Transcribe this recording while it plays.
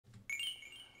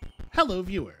Hello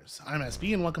viewers, I'm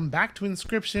SB and welcome back to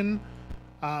Inscryption,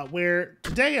 where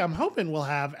today I'm hoping we'll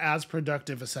have as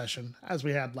productive a session as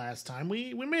we had last time.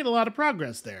 We made a lot of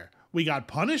progress there. We got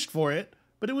punished for it,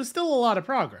 but it was still a lot of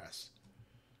progress.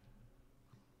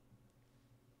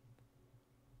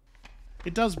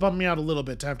 It does bum me out a little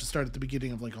bit to have to start at the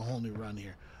beginning of like a whole new run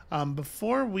here.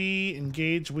 Before we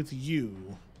engage with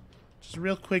you, just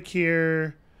real quick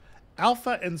here,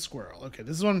 Alpha and Squirrel. Okay,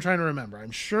 this is what I'm trying to remember.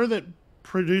 I'm sure that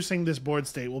producing this board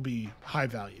state will be high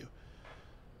value.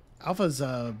 Alpha's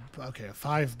okay, a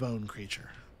 5-bone creature.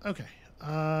 Okay.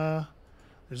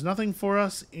 There's nothing for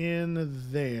us in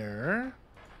there.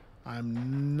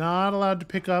 I'm not allowed to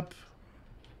pick up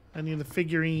any of the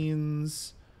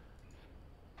figurines.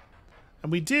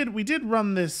 And we did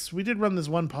run this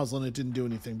one puzzle and it didn't do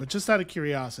anything, but just out of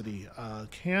curiosity,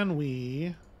 can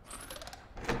we?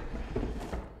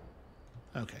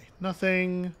 Okay,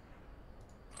 nothing.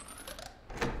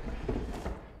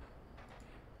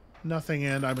 Nothing,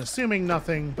 and I'm assuming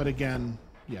nothing, but again,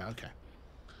 yeah, okay.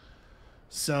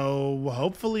 So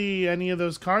hopefully any of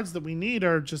those cards that we need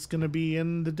are just going to be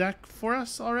in the deck for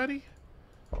us already.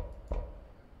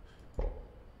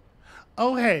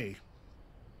 Oh, hey.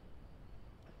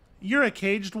 You're a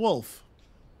caged wolf.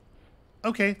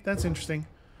 Okay, that's interesting.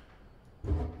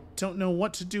 Don't know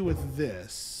what to do with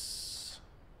this.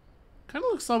 Kind of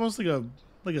looks almost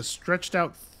like a stretched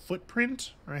out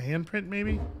footprint or a handprint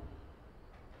maybe.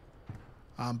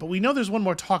 But we know there's one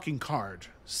more talking card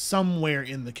somewhere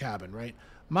in the cabin, right?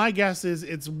 My guess is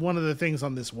it's one of the things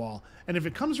on this wall. And if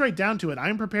it comes right down to it,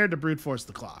 I'm prepared to brute force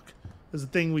the clock. There's a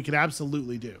thing we could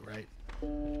absolutely do, right?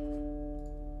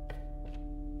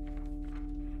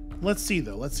 Let's see,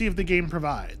 though. Let's see if the game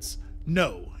provides.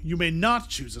 No, you may not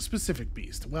choose a specific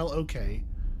beast. Well, okay.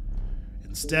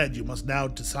 Instead, you must now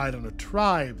decide on a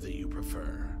tribe that you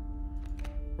prefer.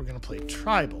 We're going to play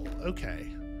tribal. Okay.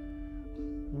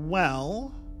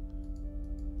 Well,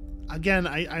 again,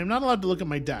 I'm not allowed to look at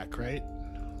my deck, right?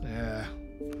 Yeah.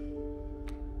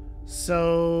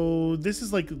 So, this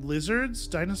is like lizards,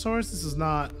 dinosaurs? This is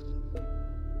not...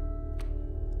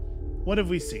 What have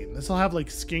we seen? This will have like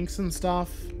skinks and stuff.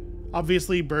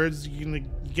 Obviously, birds, you're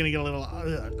gonna get a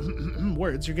little...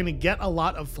 words. You're gonna get a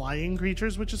lot of flying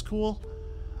creatures, which is cool.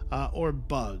 Or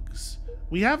bugs.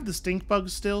 We have the stink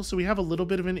bugs still, so we have a little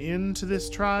bit of an in to this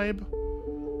tribe.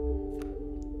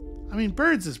 I mean,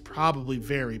 birds is probably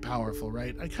very powerful,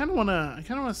 right? I kind of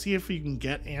wanna see if we can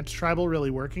get ant tribal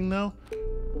really working though.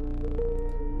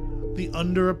 The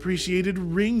underappreciated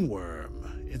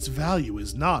ringworm. Its value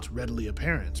is not readily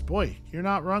apparent. Boy, you're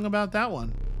not wrong about that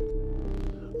one.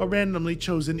 A randomly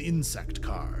chosen insect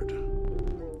card.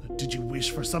 Did you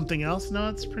wish for something else? No,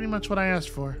 that's pretty much what I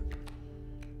asked for.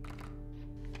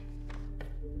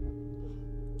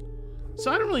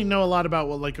 So I don't really know a lot about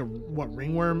what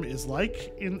ringworm is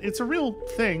like. It's a real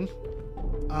thing.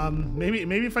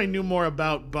 Maybe if I knew more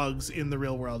about bugs in the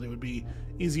real world, it would be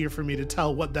easier for me to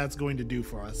tell what that's going to do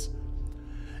for us.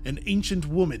 An ancient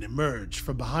woman emerged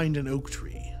from behind an oak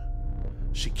tree.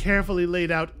 She carefully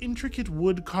laid out intricate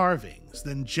wood carvings,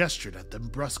 then gestured at them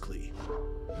brusquely.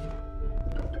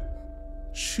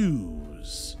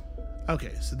 Choose.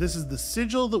 Okay, so this is the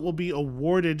sigil that will be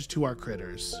awarded to our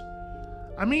critters.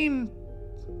 I mean,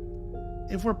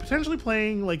 if we're potentially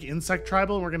playing like insect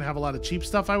tribal, we're gonna have a lot of cheap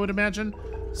stuff, I would imagine.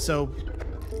 So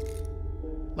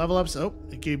level ups. Oh,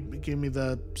 it gave me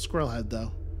the squirrel head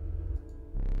though.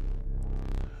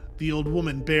 The old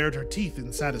woman bared her teeth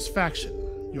in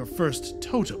satisfaction. Your first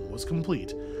totem was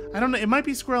complete. I don't know, it might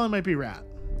be squirrel, it might be rat.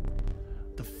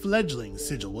 The fledgling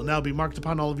sigil will now be marked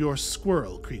upon all of your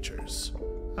squirrel creatures.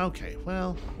 Okay,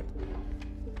 well,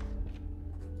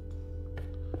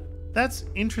 that's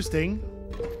interesting.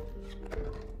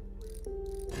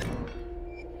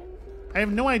 I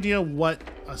have no idea what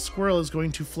a squirrel is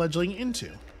going to fledgling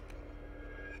into.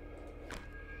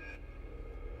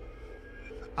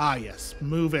 Ah, yes.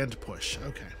 Move and push.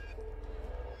 Okay.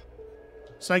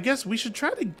 So I guess we should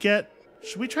try to get...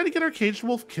 Should we try to get our caged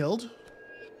wolf killed?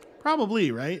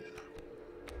 Probably, right?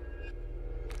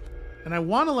 And I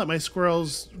want to let my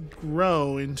squirrels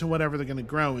grow into whatever they're going to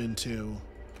grow into.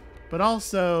 But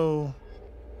also...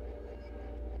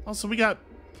 Also, we got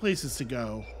places to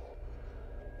go.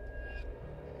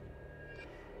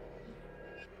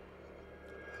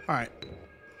 Alright.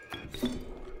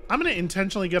 I'm going to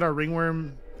intentionally get our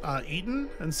ringworm eaten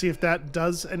and see if that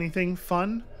does anything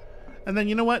fun. And then,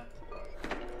 you know what?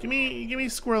 Give me a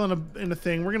squirrel in a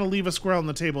thing. We're going to leave a squirrel on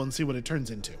the table and see what it turns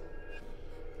into.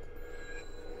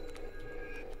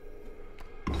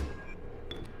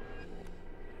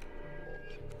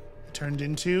 It turned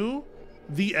into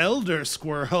the elder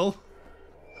squirrel.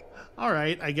 All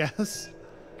right, I guess.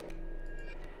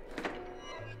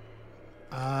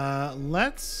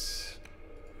 Let's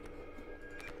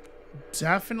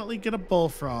definitely get a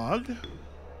bullfrog.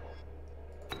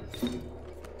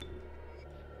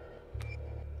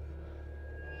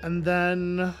 And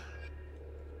then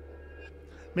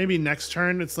maybe next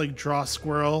turn it's like draw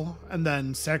squirrel and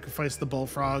then sacrifice the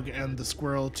bullfrog and the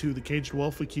squirrel to the caged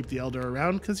wolf. We keep the elder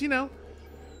around because, you know,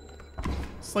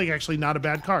 it's like actually not a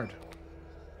bad card.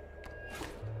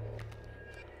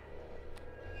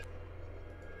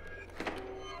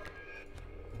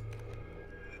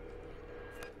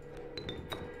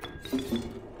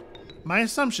 My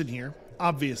assumption here,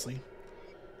 obviously,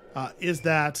 is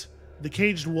that the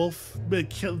caged wolf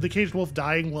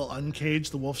dying will uncage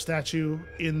the wolf statue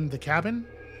in the cabin,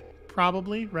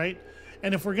 probably, right?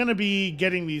 And if we're going to be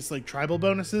getting these like tribal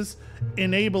bonuses,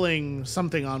 enabling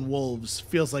something on wolves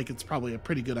feels like it's probably a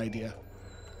pretty good idea.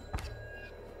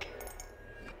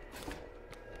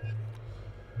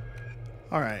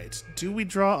 All right, do we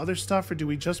draw other stuff or do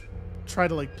we just try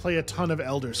to like play a ton of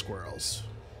elder squirrels?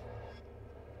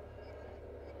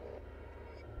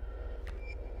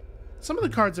 Some of the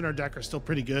cards in our deck are still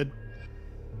pretty good.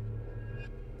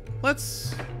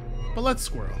 Let's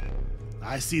squirrel.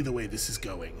 I see the way this is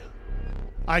going.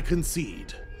 I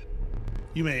concede.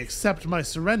 You may accept my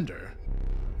surrender,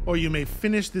 or you may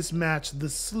finish this match the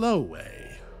slow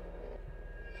way.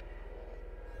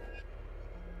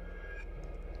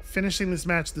 Finishing this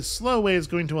match the slow way is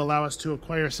going to allow us to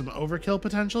acquire some overkill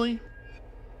potentially.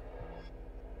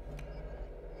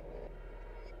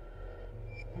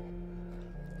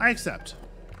 I accept.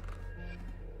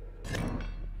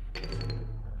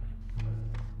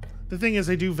 The thing is,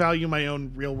 I do value my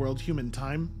own real-world human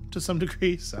time to some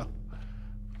degree, so.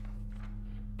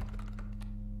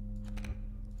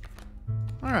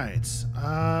 All right.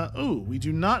 Ooh, we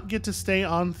do not get to stay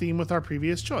on theme with our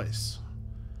previous choice.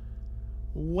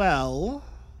 Well,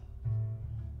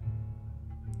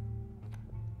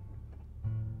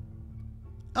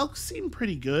 elks seem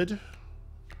pretty good.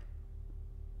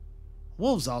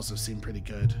 Wolves also seem pretty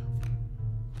good.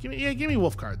 Give me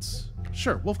wolf cards.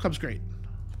 Sure, wolf cub's great.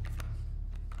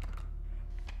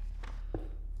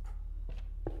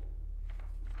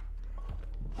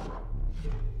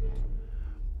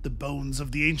 The bones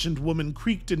of the ancient woman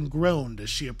creaked and groaned as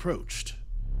she approached.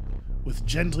 With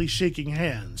gently shaking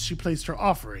hands, she placed her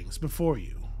offerings before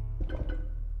you.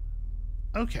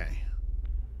 Okay.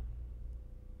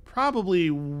 Probably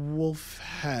wolf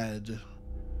head.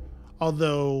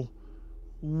 Although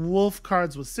wolf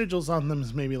cards with sigils on them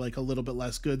is maybe like a little bit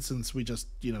less good since we just,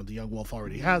 you know, the young wolf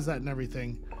already has that and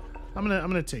everything. I'm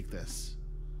gonna take this.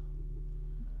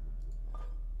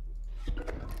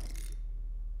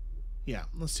 Yeah,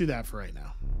 let's do that for right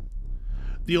now.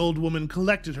 The old woman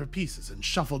collected her pieces and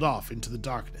shuffled off into the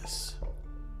darkness.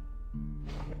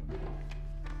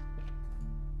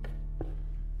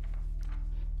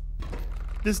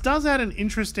 This does add an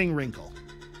interesting wrinkle.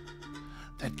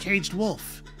 That caged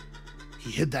wolf. He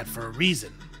hid that for a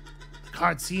reason. The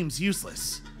card seems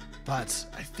useless, but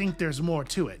I think there's more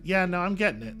to it. Yeah, no, I'm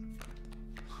getting it.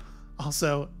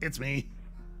 Also, it's me.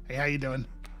 Hey, how you doing?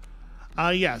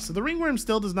 Yeah, so the ringworm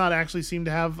still does not actually seem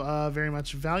to have very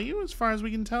much value as far as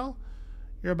we can tell.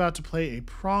 You're about to play a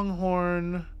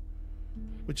pronghorn,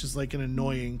 which is like an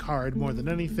annoying card more than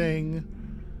anything.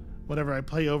 Whatever I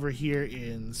play over here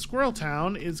in Squirrel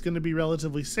Town is going to be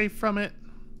relatively safe from it.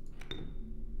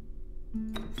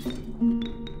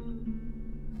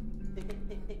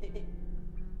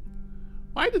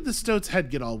 Why did the Stoat's head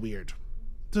get all weird?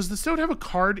 Does the Stoat have a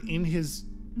card in his...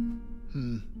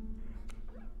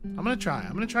 I'm gonna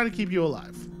try to keep you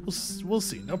alive. We'll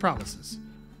see. No promises.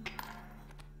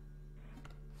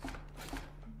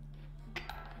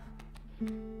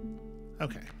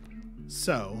 Okay.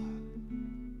 So.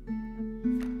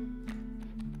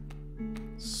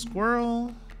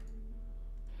 Squirrel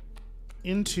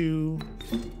into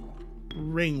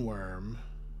ringworm.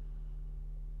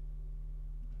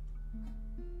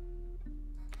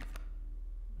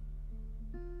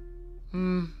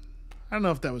 I don't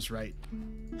know if that was right.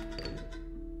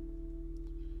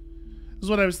 Because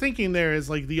what I was thinking there is,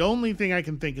 like, the only thing I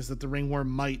can think is that the ringworm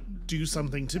might do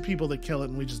something to people that kill it,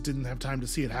 and we just didn't have time to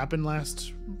see it happen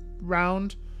last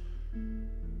round.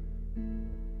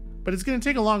 But it's going to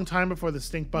take a long time before the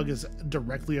stink bug is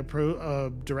directly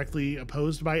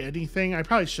opposed by anything. I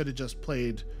probably should have just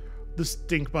played the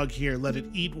stink bug here, let it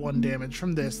eat 1 damage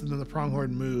from this, and then the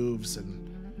pronghorn moves, and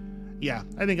yeah,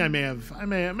 I think I may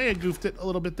have goofed it a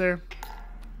little bit there.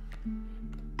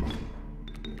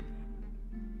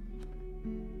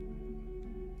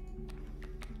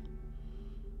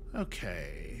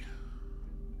 Okay.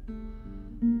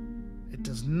 It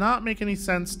does not make any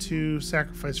sense to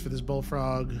sacrifice for this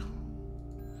bullfrog.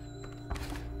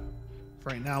 For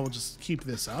right now, we'll just keep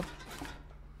this up.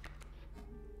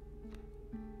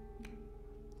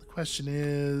 The question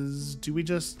is, do we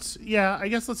just... Yeah, I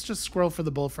guess let's just scroll for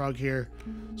the bullfrog here.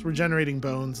 So we're generating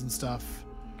bones and stuff.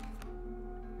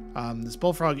 This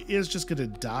bullfrog is just going to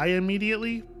die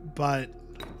immediately, but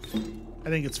I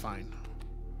think it's fine.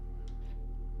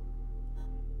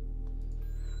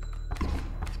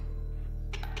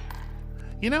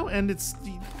 You know, and it's,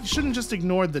 you shouldn't just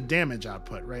ignore the damage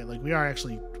output, right? Like we are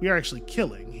actually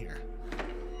killing here.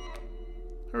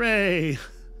 Hooray!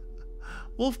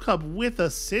 Wolf cub with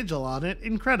a sigil on it.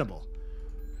 Incredible.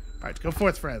 All right, go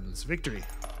forth, friends. Victory.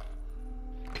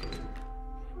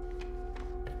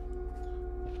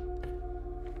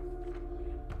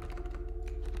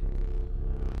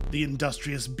 The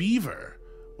industrious beaver.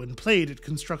 When played, it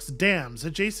constructs dams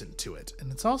adjacent to it.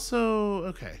 And it's also...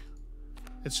 okay.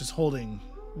 It's just holding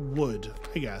wood,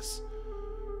 I guess.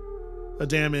 A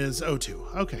dam is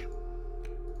O2. Okay.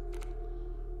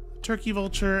 Turkey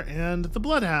vulture and the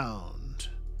bloodhound.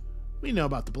 We know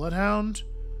about the bloodhound.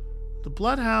 The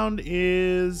bloodhound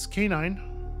is K9.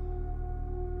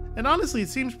 And honestly, it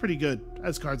seems pretty good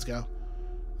as cards go.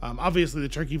 Obviously, the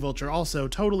turkey vulture also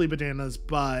totally bananas,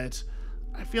 but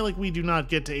I feel like we do not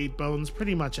get to 8 bones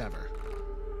pretty much ever.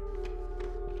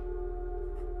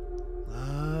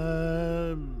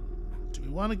 Do we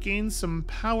want to gain some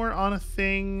power on a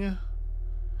thing?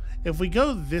 If we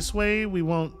go this way, we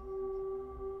won't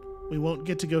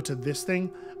get to go to this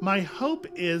thing. My hope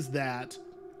is that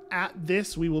at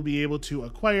this we will be able to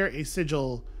acquire a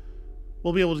sigil.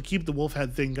 We'll be able to keep the wolf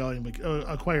head thing going, but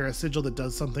acquire a sigil that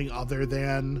does something other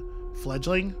than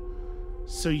fledgling.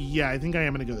 So yeah, I think I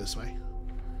am going to go this way.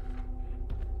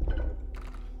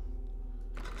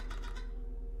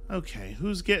 Okay,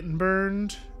 who's getting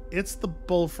burned? It's the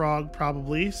bullfrog,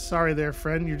 probably. Sorry there,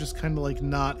 friend. You're just kind of like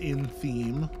not in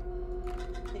theme.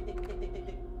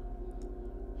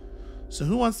 So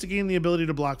who wants to gain the ability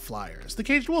to block flyers? The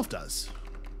caged wolf does.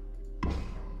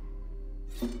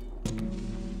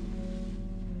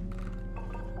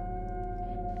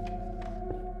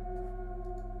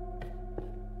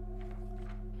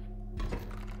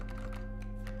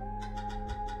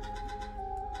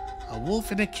 A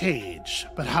wolf in a cage,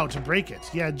 but how to break it?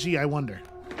 Yeah, gee, I wonder.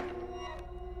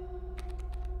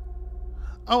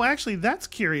 Oh, actually, that's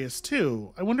curious,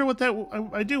 too. I wonder what that...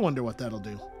 I do wonder what that'll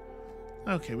do.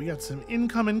 Okay, we got some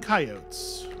incoming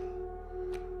coyotes.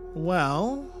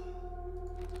 Well,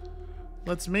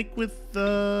 let's make with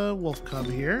the wolf cub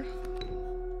here.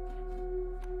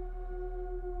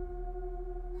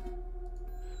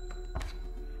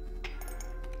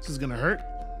 This is gonna hurt.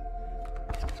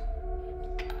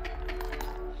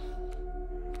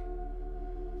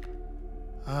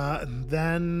 And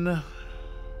then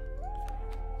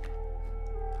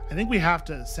I think we have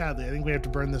to, sadly, I think we have to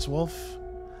burn this wolf.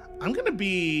 I'm gonna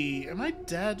be, am I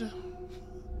dead?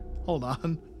 Hold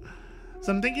on.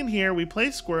 So I'm thinking here, we play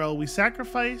squirrel, we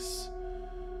sacrifice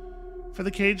for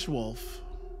the caged wolf,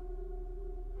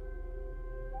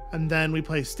 and then we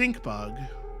play stink bug.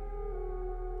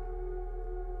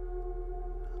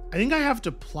 I think I have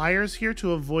to pliers here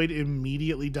to avoid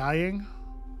immediately dying.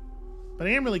 But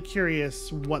I am really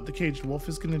curious what the caged wolf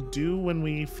is going to do when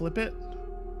we flip it.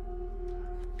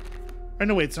 Or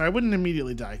no, wait, sorry, I wouldn't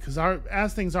immediately die, because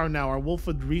as things are now, our wolf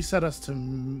would reset us to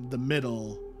the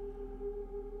middle.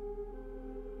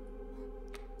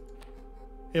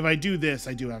 If I do this,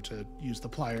 I do have to use the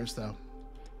pliers, though.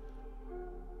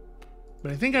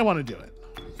 But I think I want to do it.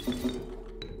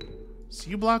 So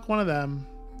you block one of them.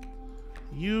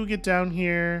 You get down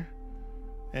here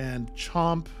and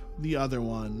chomp the other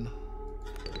one.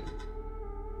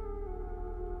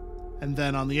 And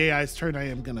then on the AI's turn, I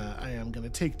am gonna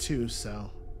take 2. So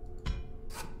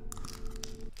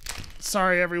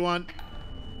sorry, everyone.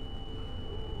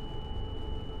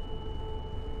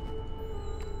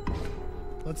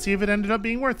 Let's see if it ended up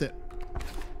being worth it.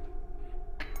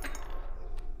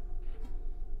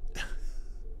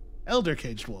 Elder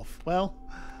caged wolf. Well,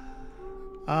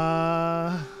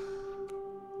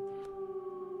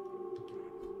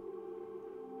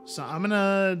 so I'm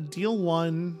gonna deal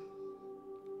 1.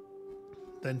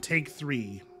 Then take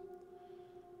 3.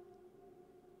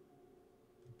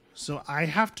 So I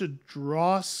have to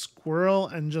draw squirrel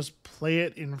and just play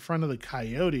it in front of the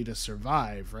coyote to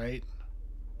survive, right?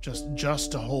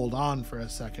 Just to hold on for a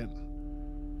second.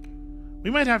 We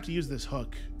might have to use this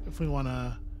hook if we want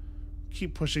to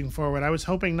keep pushing forward. I was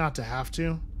hoping not to have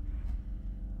to.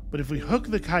 But if we hook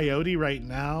the coyote right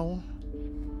now,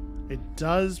 it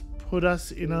does put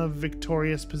us in a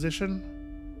victorious position.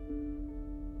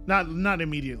 Not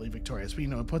immediately victorious, but you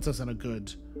know, it puts us in a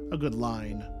good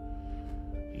line.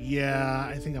 Yeah,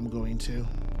 I think I'm going to.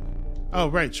 Oh,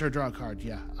 right, sure, draw a card,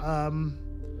 yeah.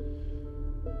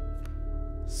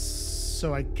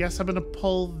 So I guess I'm gonna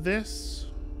pull this.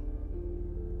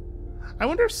 I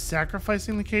wonder if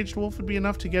sacrificing the caged wolf would be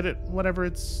enough to get it to whatever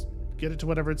it's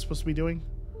supposed to be doing.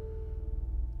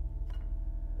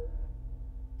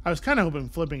 I was kind of hoping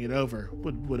flipping it over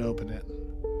would open it.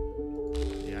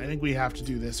 Yeah, I think we have to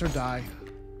do this or die.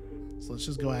 So let's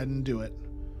just go ahead and do it.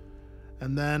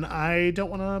 And then I don't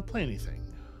want to play anything.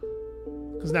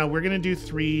 Because now we're going to do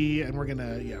 3, and we're going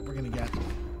to get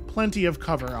plenty of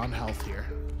cover on health here.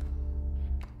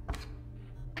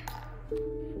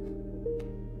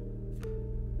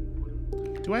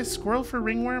 Do I squirrel for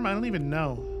ringworm? I don't even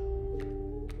know.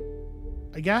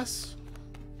 I guess.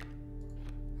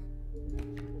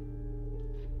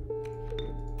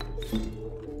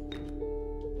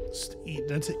 Just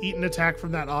eat an attack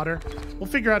from that otter. We'll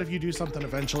figure out if you do something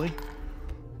eventually.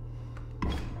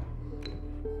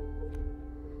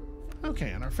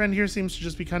 Okay, and our friend here seems to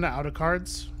just be kind of out of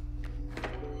cards.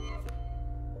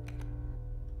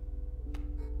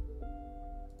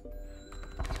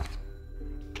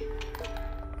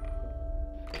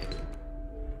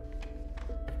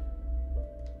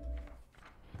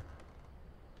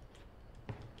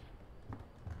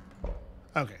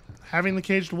 Okay, having the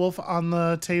caged wolf on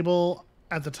the table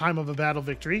at the time of a battle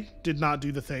victory did not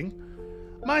do the thing.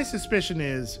 My suspicion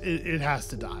is it has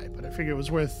to die, but I figure it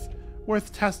was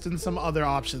worth testing some other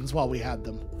options while we had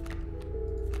them.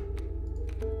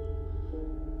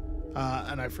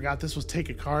 And I forgot this was take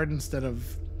a card instead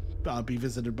of be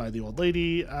visited by the old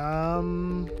lady. A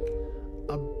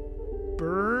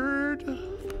bird?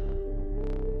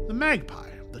 The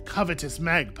magpie. The covetous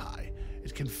magpie.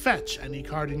 It can fetch any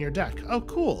card in your deck. Oh,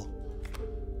 cool.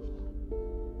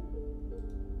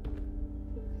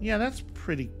 Yeah, that's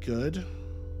pretty good.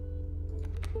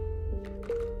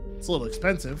 It's a little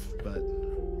expensive, but...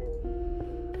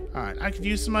 Alright, I could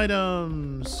use some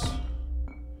items.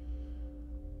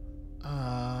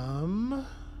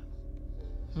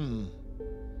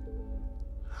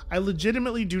 I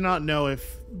legitimately do not know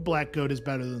if black goat is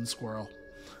better than squirrel.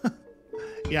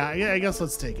 Yeah, I guess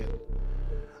let's take it.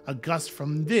 A gust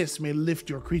from this may lift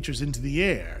your creatures into the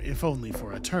air, if only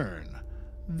for a turn.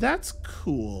 That's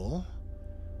cool.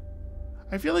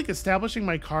 I feel like establishing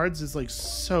my cards is like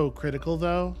so critical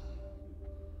though.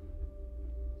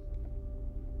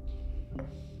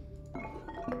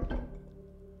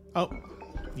 Oh,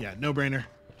 yeah, no brainer.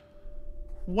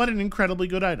 What an incredibly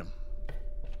good item.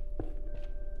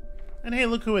 And hey,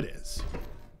 look who it is.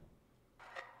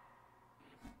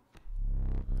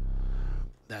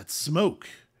 That's smoke.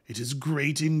 It is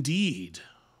great indeed.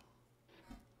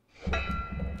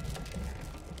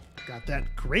 Got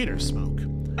that greater smoke.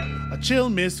 A chill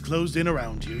mist closed in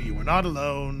around you. You were not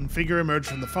alone. Figure emerged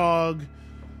from the fog.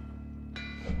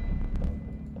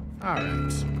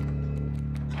 Alright.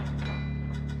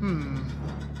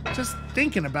 Just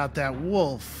thinking about that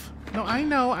wolf. No, I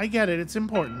know, I get it. It's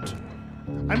important.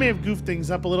 I may have goofed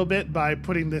things up a little bit by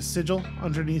putting this sigil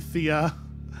underneath the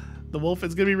wolf.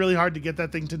 It's going to be really hard to get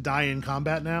that thing to die in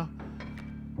combat now.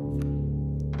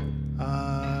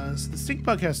 So the stink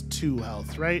bug has 2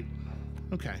 health, right?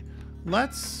 Okay.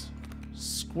 Let's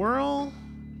squirrel.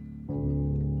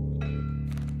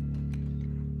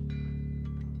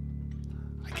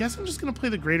 I guess I'm just going to play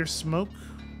the greater smoke.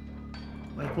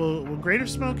 Like, we'll greater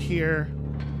smoke here.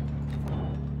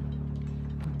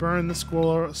 Burn the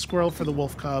squirrel for the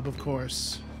wolf cub, of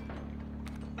course.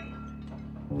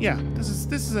 Yeah, this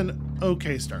is an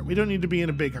okay start. We don't need to be in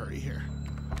a big hurry here.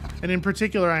 And in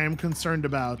particular, I am concerned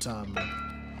about, yeah,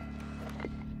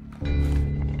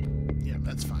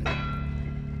 that's fine.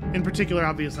 In particular,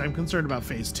 obviously, I'm concerned about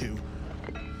phase 2.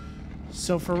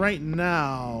 So for right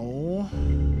now,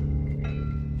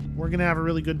 we're gonna have a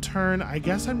really good turn. I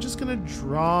guess I'm just gonna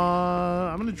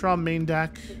draw, I'm gonna draw main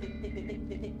deck.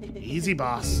 Easy,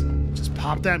 boss. Just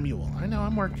pop that mule. I know,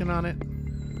 I'm working on it.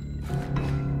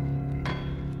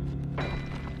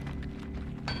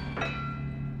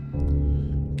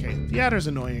 Okay, the adder's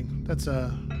annoying. That's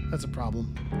a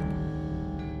problem.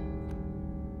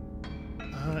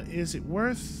 Is it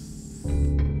worth...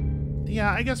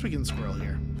 Yeah, I guess we can squirrel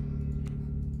here.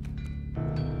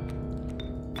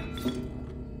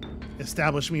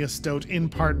 Establish me a stoat, in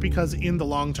part because in the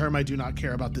long term I do not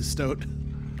care about this stoat.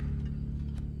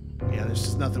 Yeah, there's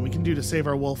just nothing we can do to save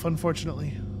our wolf,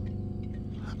 unfortunately.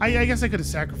 I guess I could have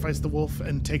sacrificed the wolf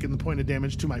and taken the point of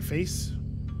damage to my face.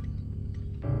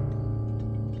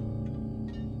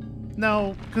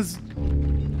 No, because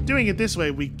doing it this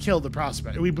way, we kill the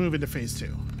prospect. We move into phase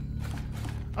 2.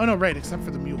 Oh, no, right, except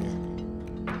for the mule.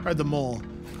 Or the mole.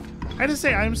 I had to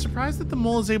say, I'm surprised that the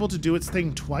mole is able to do its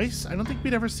thing twice. I don't think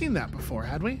we'd ever seen that before,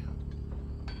 had we?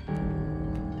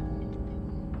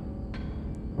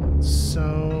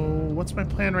 So, what's my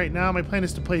plan right now? My plan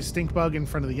is to play Stinkbug in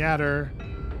front of the adder.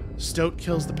 Stoat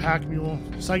kills the pack mule.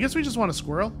 So I guess we just want a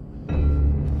squirrel.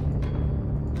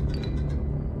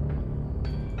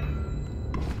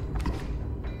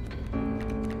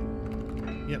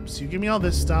 Yep, so you give me all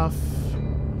this stuff.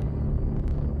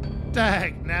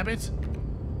 Dag nabbit.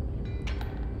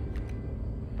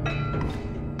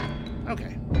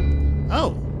 Okay.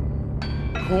 Oh.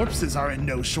 Corpses are in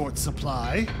no short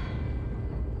supply.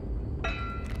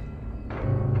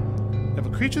 If a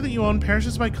creature that you own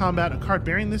perishes by combat, a card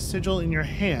bearing this sigil in your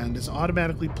hand is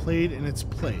automatically played in its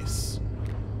place.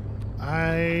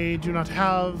 I do not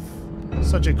have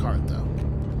such a card, though.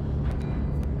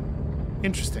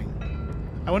 Interesting.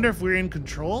 I wonder if we're in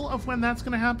control of when that's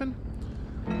going to happen.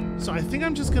 So I think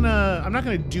I'm just going to... I'm not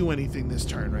going to do anything this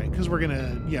turn, right? Because we're going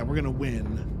to... Yeah, we're going to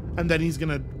win. And then he's going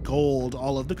to gold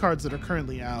all of the cards that are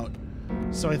currently out.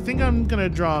 So I think I'm going to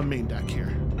draw a main deck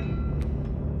here.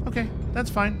 Okay,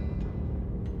 that's fine.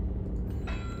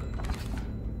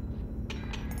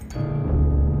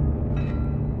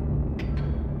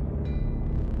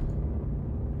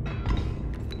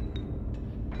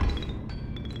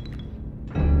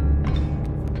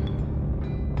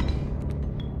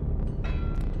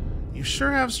 You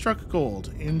sure have struck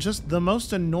gold in just the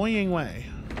most annoying way.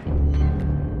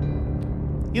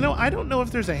 You know, I don't know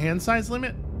if there's a hand size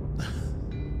limit,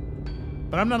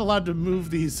 but I'm not allowed to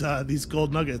move these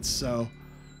gold nuggets, so.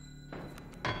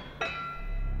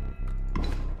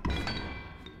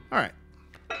 All right.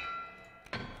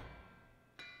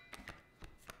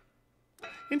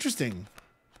 Interesting.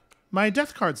 My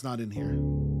death card's not in here.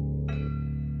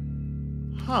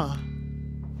 Huh.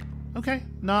 Okay,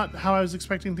 not how I was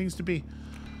expecting things to be.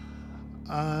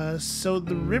 So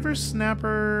the River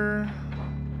Snapper...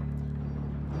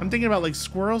 I'm thinking about like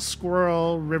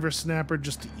Squirrel, River Snapper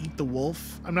just to eat the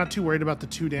wolf. I'm not too worried about the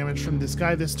 2 damage from this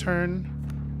guy this turn.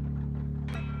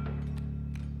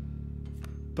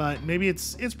 But maybe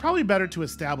it's probably better to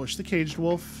establish the Caged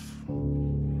Wolf.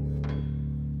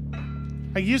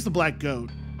 I could use the Black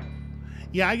Goat.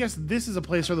 Yeah, I guess this is a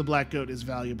place where the Black Goat is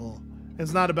valuable.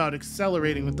 It's not about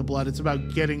accelerating with the blood, it's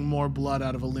about getting more blood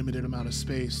out of a limited amount of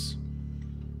space.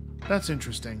 That's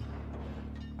interesting.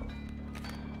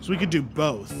 So we could do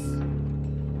both.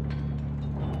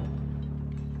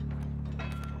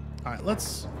 Alright,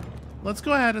 let's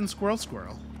go ahead and squirrel.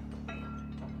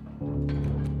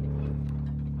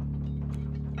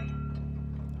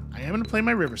 I am gonna play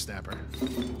my River Snapper.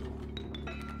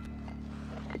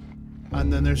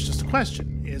 And then there's just a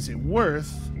question. Is it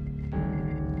worth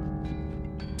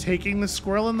taking the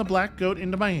squirrel and the black goat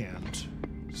into my hand,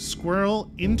 squirrel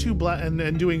into black,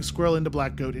 and doing squirrel into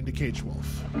black goat into Caged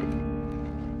Wolf?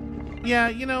 Yeah,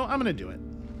 you know, I'm gonna do it.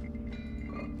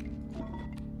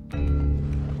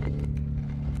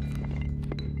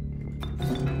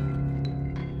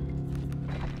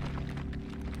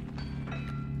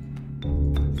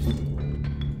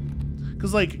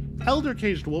 Because, like, Elder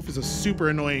Caged Wolf is a super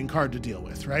annoying card to deal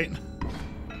with, right?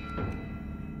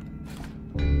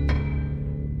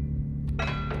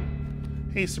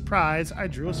 Hey, surprise, I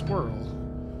drew a squirrel.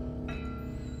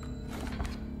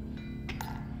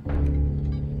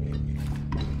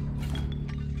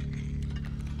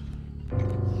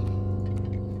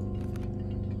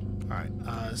 Alright,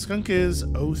 skunk is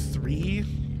 03.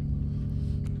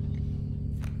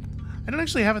 I don't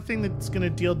actually have a thing that's going to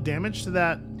deal damage to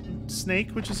that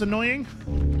snake, which is annoying.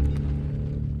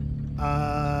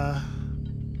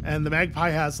 And the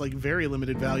magpie has, like, very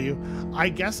limited value. I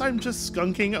guess I'm just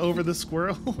skunking over the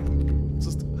squirrel.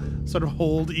 Just sort of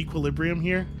hold equilibrium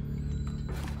here.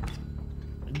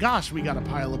 Gosh, we got a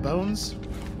pile of bones.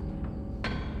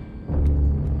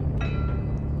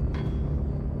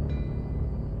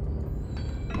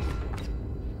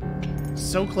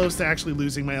 So close to actually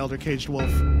losing my Elder Caged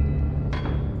Wolf.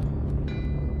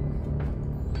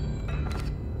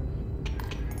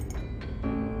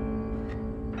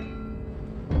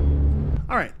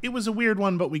 Alright, it was a weird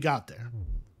one, but we got there.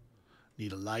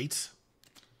 Need a light.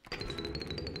 I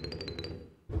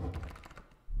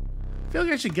feel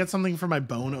like I should get something for my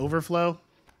bone overflow.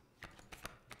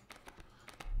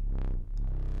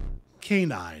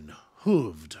 Canine,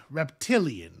 hooved,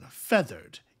 reptilian,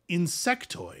 feathered,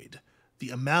 insectoid.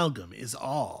 The amalgam is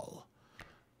all.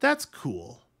 That's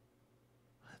cool.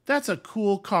 That's a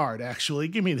cool card, actually.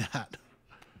 Give me that.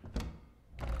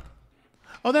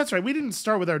 Oh, that's right. We didn't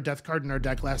start with our death card in our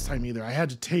deck last time either. I had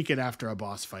to take it after a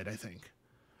boss fight, I think.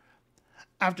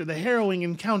 After the harrowing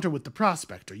encounter with the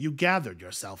prospector, you gathered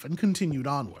yourself and continued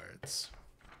onwards.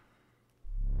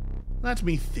 Let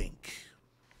me think.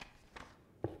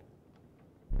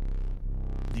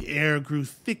 The air grew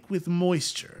thick with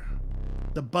moisture.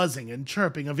 The buzzing and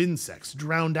chirping of insects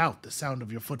drowned out the sound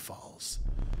of your footfalls.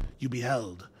 You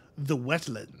beheld the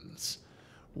wetlands.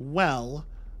 Well,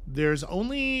 there's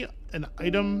only an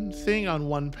item thing on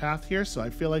one path here, so I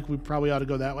feel like we probably ought to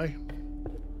go that way.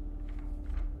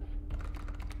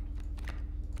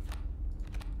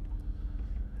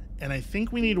 And I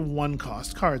think we need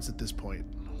 1-cost cards at this point.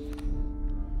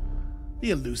 The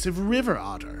elusive river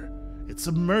otter. It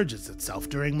submerges itself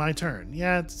during my turn.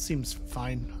 Yeah, it seems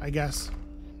fine, I guess.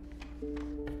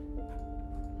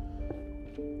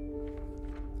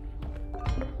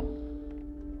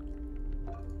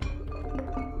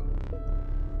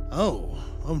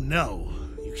 Oh no.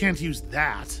 You can't use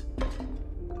that.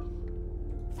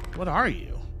 What are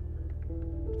you?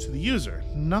 To the user,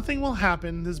 nothing will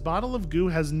happen. This bottle of goo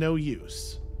has no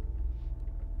use.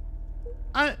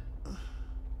 I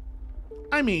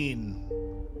mean,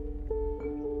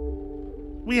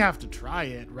 we have to try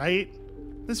it, right?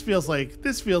 This feels like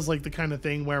the kind of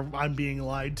thing where I'm being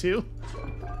lied to.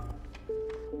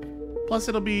 Plus,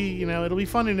 it'll be, you know, it'll be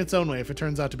fun in its own way if it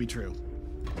turns out to be true.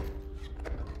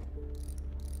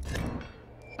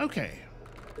 Okay.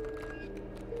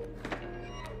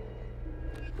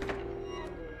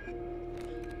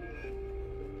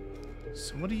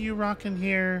 So what are you rocking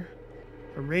here?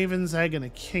 A raven's egg and a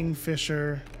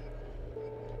kingfisher.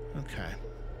 Okay.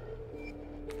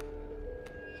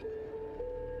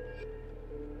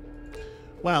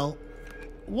 Well,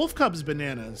 wolf cub's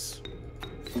bananas.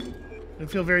 I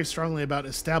feel very strongly about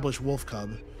established wolf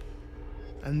cub.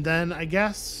 And then I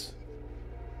guess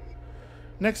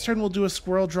next turn we'll do a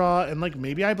squirrel draw and like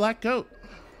maybe I black goat.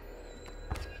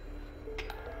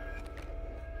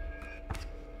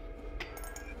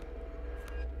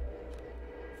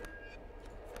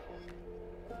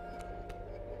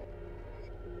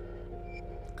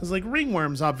 Because, like,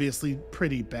 ringworm's obviously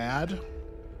pretty bad.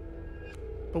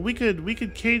 But we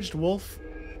could caged wolf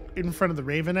in front of the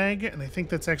raven egg, and I think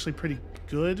that's actually pretty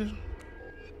good.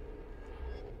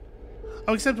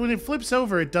 Oh, except when it flips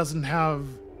over, it doesn't have...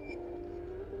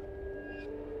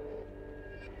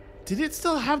 Did it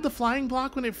still have the flying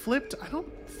block when it flipped? I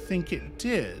don't think it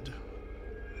did.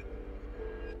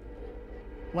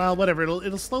 Well, whatever.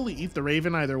 It'll slowly eat the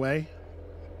raven either way.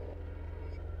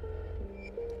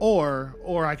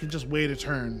 Or I could just wait a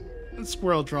turn and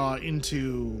squirrel draw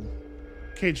into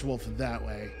caged wolf that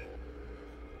way.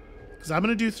 Because I'm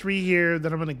gonna do 3 here,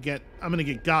 then I'm gonna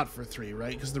get got for 3,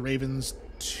 right? Because the ravens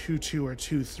 2/2 or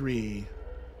 2/3.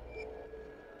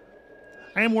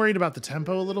 I am worried about the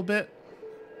tempo a little bit.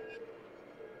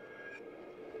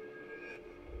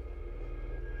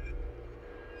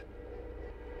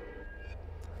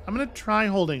 I'm gonna try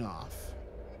holding off.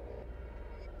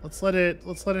 Let's let it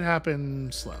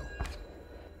happen slow.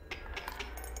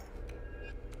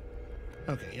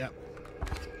 Okay, yep.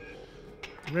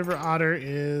 River otter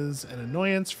is an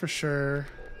annoyance for sure.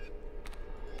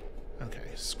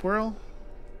 Okay, squirrel.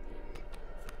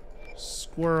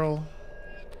 Squirrel.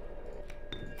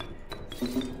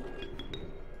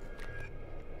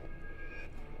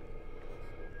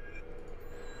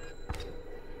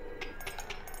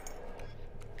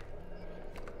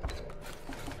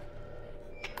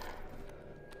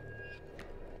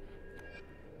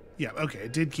 Yeah, okay,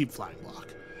 it did keep flying block.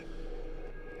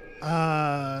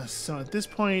 So at this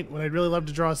point, what I'd really love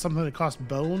to draw is something that costs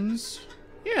bones.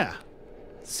 Yeah,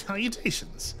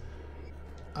 salutations.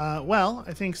 Well,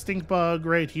 I think stink bug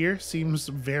right here seems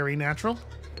very natural.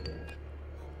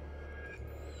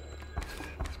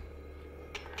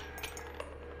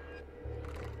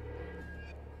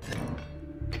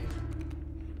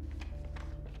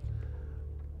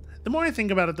 The more I think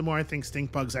about it, the more I think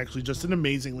stink bug's actually just an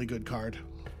amazingly good card.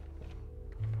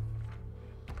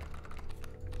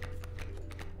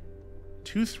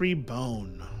 Two, 3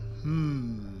 bone.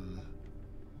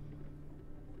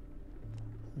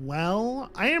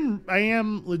 Well, I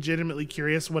am legitimately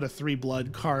curious what a 3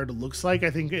 blood card looks like.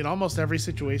 I think in almost every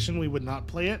situation we would not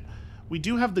play it. We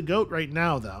do have the goat right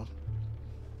now, though.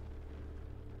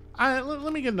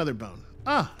 Let me get another bone.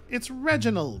 Ah, it's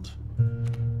Reginald.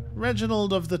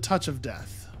 Reginald of the Touch of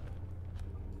Death.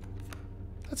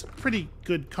 That's a pretty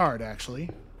good card, actually.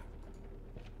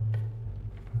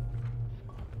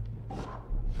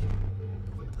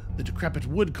 The decrepit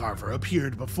woodcarver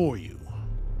appeared before you.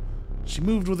 She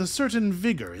moved with a certain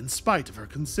vigor in spite of her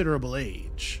considerable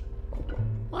age.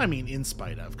 Well, I mean, in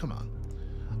spite of. Come on.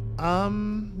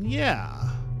 Yeah.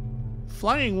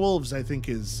 Flying wolves, I think,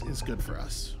 is good for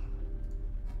us.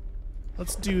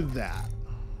 Let's do that.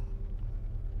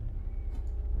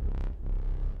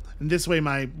 And this way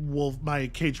my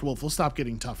caged wolf will stop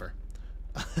getting tougher.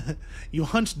 You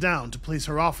hunched down to place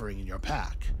her offering in your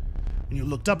pack. When you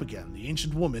looked up again, the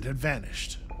ancient woman had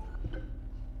vanished.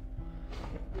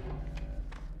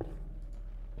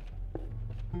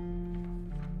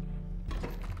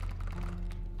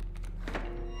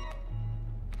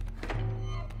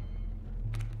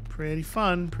 Pretty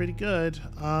fun, pretty good.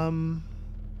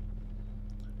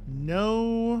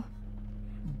 No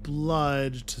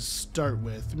blood to start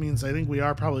with. It means I think we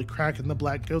are probably cracking the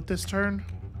black goat this turn.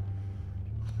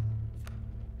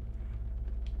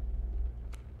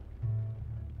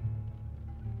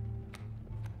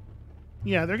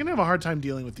 Yeah, they're gonna have a hard time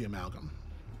dealing with the amalgam.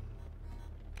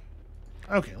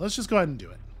 Okay, let's just go ahead and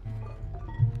do it.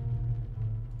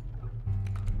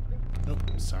 Nope,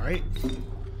 sorry.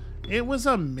 It was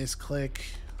a misclick.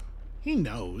 He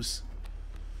knows.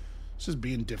 It's just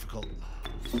being difficult.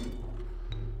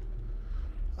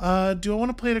 Do I want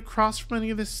to play it across from any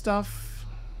of this stuff?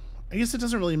 I guess it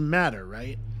doesn't really matter,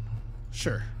 right?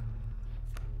 Sure.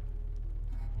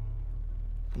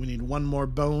 We need one more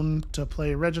bone to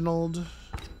play Reginald.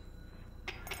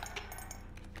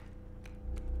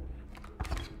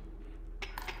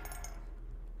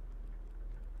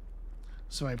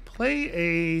 So I play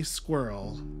a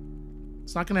squirrel.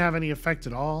 It's not going to have any effect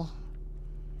at all.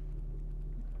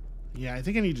 Yeah, I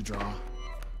think I need to draw.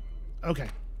 Okay.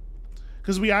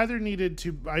 Because we either needed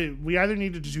to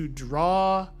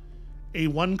draw a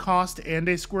 1-cost and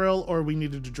a squirrel, or we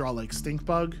needed to draw like stink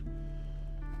bug.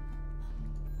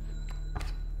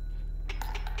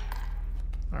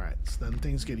 Alright, so then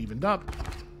things get evened up.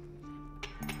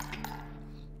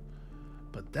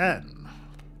 But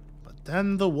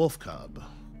then the wolf cub.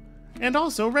 And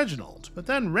also Reginald. But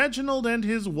then Reginald and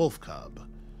his wolf cub.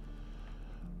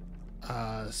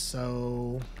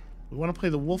 So we want to play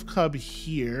the wolf cub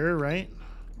here, right?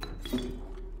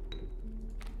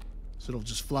 So it'll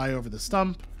just fly over the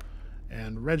stump.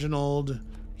 And Reginald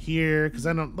here, because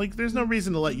I don't like, there's no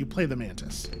reason to let you play the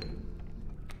mantis.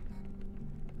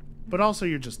 But also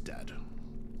you're just dead.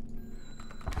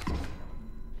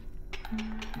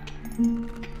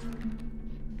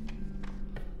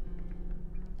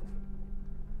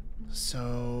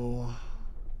 So,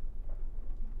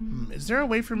 is there a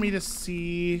way for me to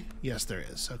see? Yes, there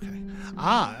is. Okay.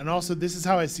 Ah, and also this is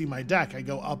how I see my deck. I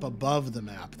go up above the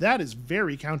map. That is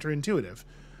very counterintuitive.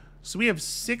 So we have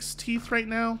 6 teeth right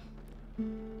now.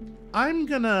 I'm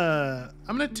gonna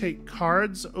take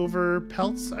cards over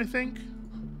pelts, I think.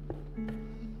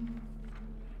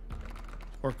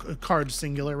 Or card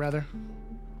singular, rather.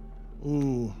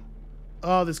 Ooh.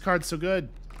 Oh, this card's so good.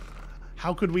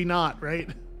 How could we not, right?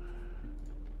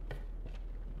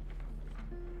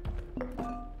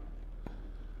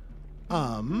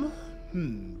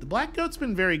 The black goat's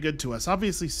been very good to us.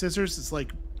 Obviously, scissors is,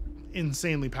 like,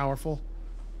 insanely powerful.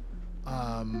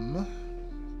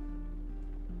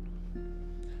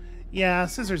 Yeah,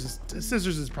 scissors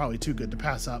is probably too good to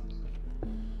pass up.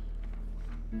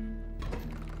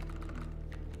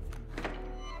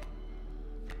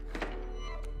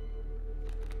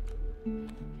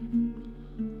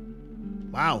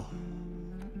 Wow.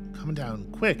 Coming down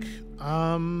quick.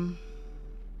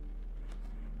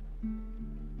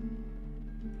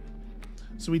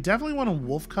 So we definitely want a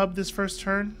wolf cub this first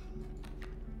turn.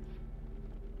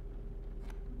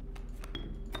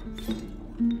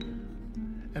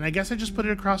 And I guess I just put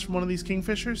it across from one of these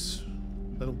kingfishers.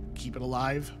 That'll keep it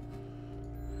alive.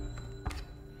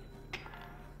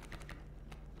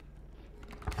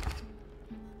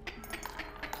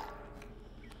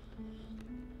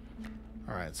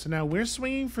 Alright, so now we're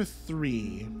swinging for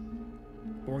 3.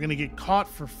 But we're going to get caught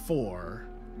for 4.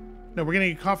 No, we're going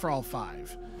to get caught for all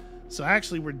 5. So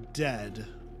actually we're dead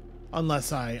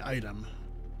unless I item.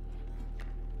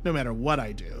 No matter what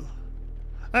I do.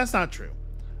 That's not true.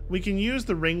 We can use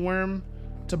the ringworm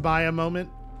to buy a moment.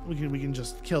 We can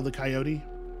just kill the coyote.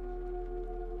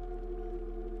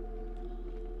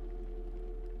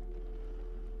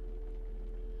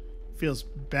 Feels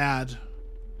bad.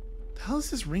 The hell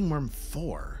is this ringworm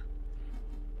for?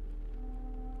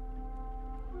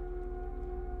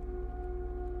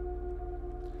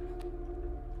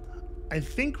 I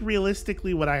think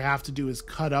realistically what I have to do is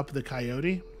cut up the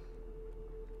coyote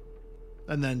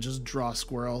and then just draw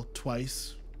squirrel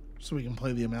twice so we can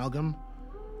play the amalgam.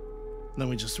 And then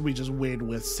we just win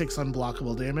with 6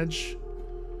 unblockable damage.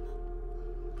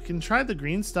 We can try the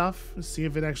green stuff and see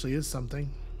if it actually is something.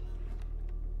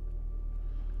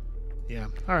 Yeah,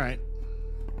 alright.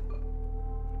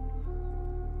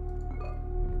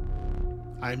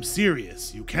 I'm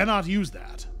serious. You cannot use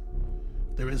that.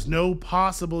 There is no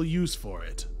possible use for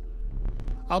it.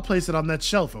 I'll place it on that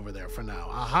shelf over there for now.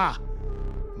 Aha!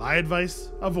 My advice,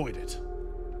 avoid it.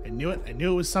 I knew it. I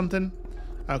knew it was something.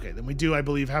 Okay, then we do, I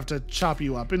believe, have to chop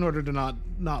you up in order to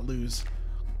not lose.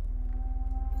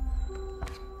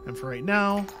 And for right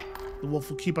now, the wolf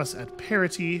will keep us at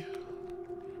parity.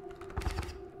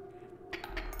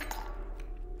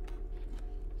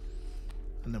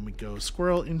 And then we go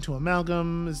squirrel into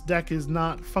amalgam. This deck is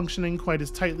not functioning quite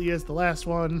as tightly as the last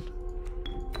one.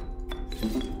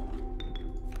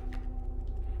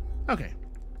 Okay.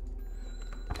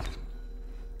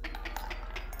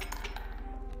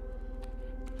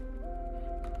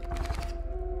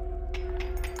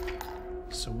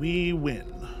 So we win.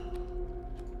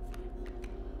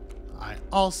 I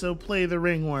also play the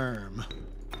ringworm.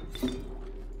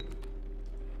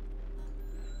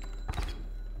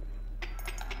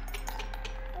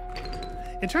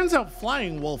 It turns out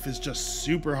Flying Wolf is just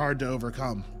super hard to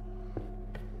overcome.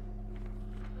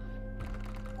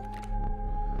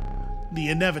 The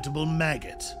inevitable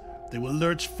maggot. They will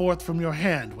lurch forth from your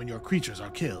hand when your creatures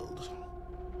are killed.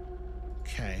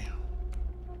 Okay.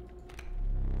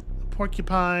 A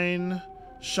porcupine.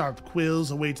 Sharp quills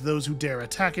await those who dare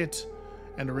attack it.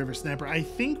 And a river snapper. I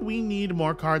think we need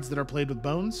more cards that are played with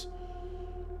bones.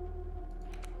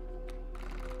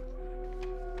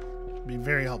 Be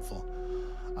very helpful.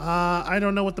 I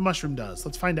don't know what the mushroom does.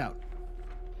 Let's find out.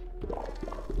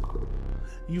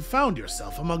 You found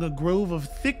yourself among a grove of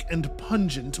thick and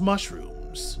pungent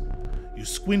mushrooms. You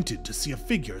squinted to see a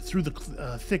figure through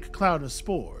the thick cloud of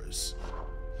spores.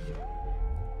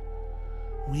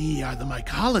 We are the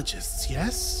mycologists,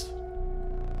 yes?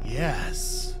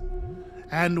 Yes.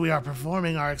 And we are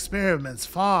performing our experiments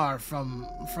far from...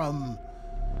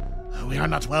 We are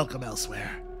not welcome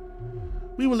elsewhere.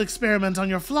 We will experiment on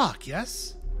your flock,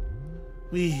 yes?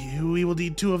 We will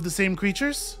need 2 of the same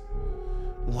creatures?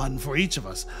 1 for each of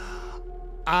us.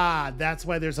 Ah, that's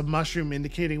why there's a mushroom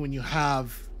indicating when you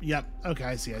have... Yep, okay,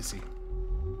 I see.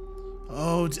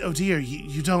 Oh dear,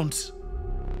 you don't...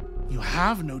 You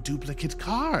have no duplicate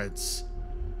cards.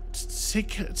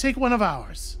 Take one of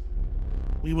ours.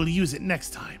 We will use it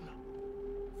next time.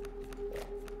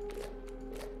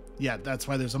 Yeah, that's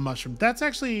why there's a mushroom. That's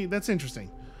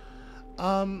interesting.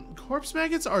 Corpse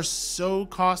maggots are so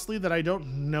costly that I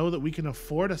don't know that we can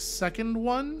afford a second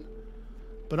one.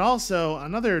 But also,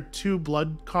 another 2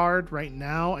 blood card right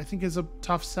now I think is a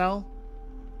tough sell.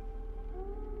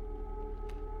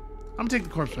 I'm gonna take the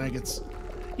corpse maggots.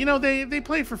 You know, they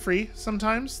play for free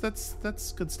sometimes.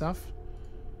 That's good stuff.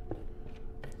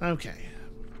 Okay.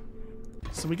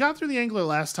 So we got through the angler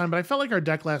last time, but I felt like our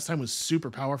deck last time was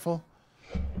super powerful.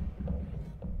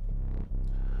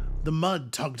 The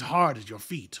mud tugged hard at your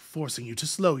feet, forcing you to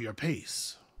slow your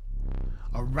pace.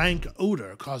 A rank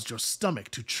odor caused your stomach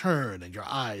to churn and your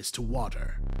eyes to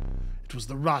water. It was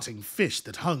the rotting fish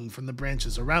that hung from the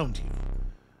branches around you,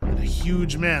 and a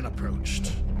huge man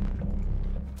approached.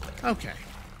 Okay.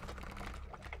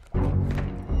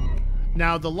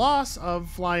 Now, the loss of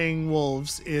flying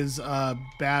wolves is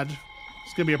bad.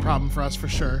 It's going to be a problem for us for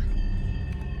sure.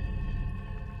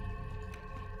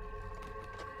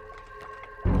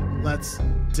 Let's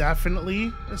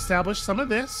definitely establish some of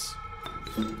this.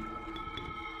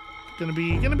 Gonna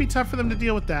be tough for them to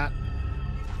deal with that.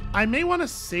 I may want to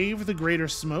save the greater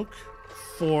smoke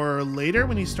for later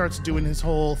when he starts doing his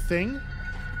whole thing.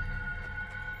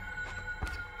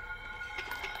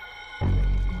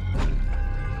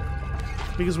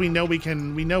 Because we know we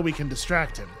can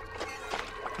distract him.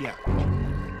 Yeah.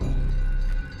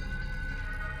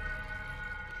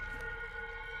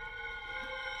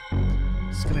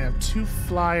 It's gonna have 2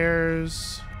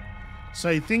 flyers. So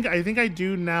I think I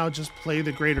do now just play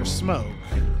the greater smoke.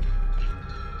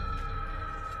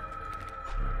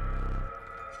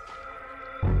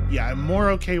 Yeah, I'm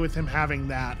more okay with him having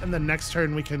that. And then next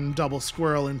turn we can double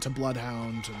squirrel into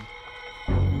Bloodhound.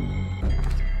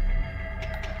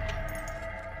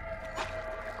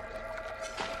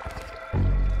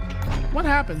 What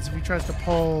happens if he tries to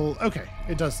pull... Okay,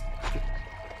 it does.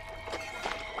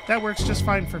 That works just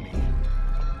fine for me.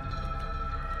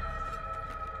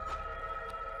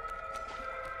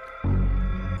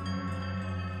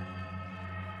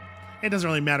 It doesn't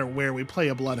really matter where we play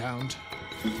a Bloodhound.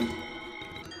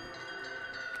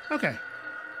 Okay.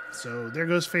 So there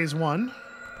goes phase 1.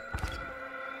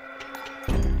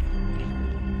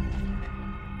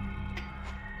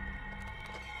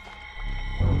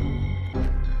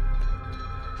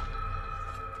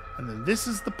 And then this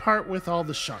is the part with all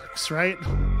the sharks, right?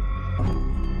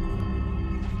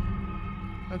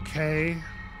 Okay.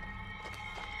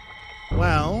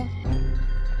 Well,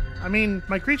 I mean,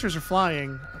 my creatures are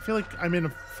flying. I feel like I'm in a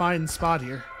fine spot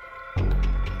here.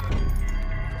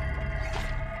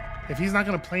 If he's not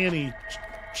going to play any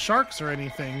sharks or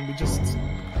anything, we just...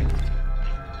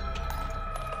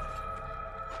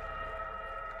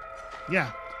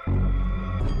 Yeah.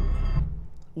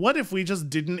 What if we just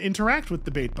didn't interact with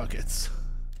the bait buckets?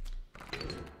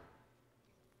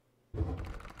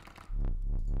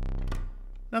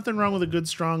 Nothing wrong with a good,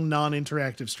 strong,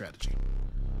 non-interactive strategy.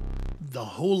 The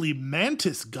Holy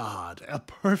Mantis God, a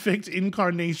perfect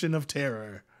incarnation of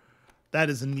terror. That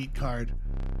is a neat card.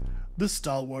 The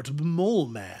Stalwart Mole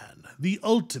Man, the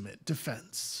ultimate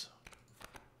defense.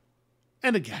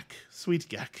 And a Gek, sweet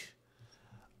Gek.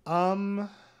 The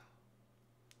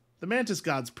Mantis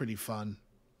God's pretty fun.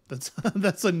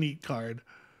 That's a neat card.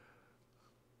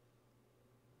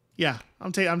 Yeah,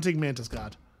 I'm taking Mantis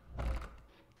God.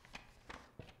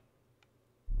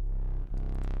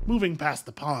 Moving past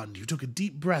the pond, you took a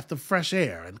deep breath of fresh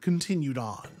air and continued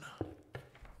on.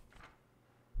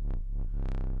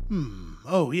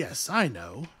 Oh yes, I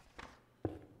know.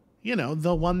 You know,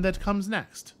 the one that comes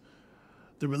next.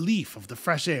 The relief of the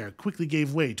fresh air quickly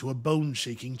gave way to a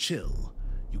bone-shaking chill.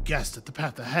 You guessed at the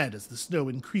path ahead as the snow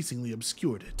increasingly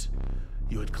obscured it.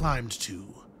 You had climbed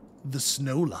to the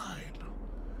snow line.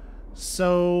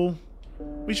 So,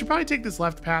 we should probably take this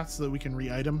left path so that we can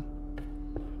re-item.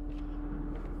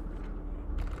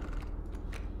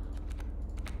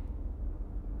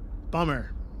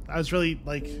 Bummer. I was really,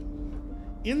 like...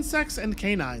 Insects and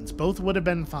canines both would have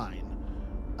been fine.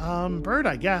 Bird,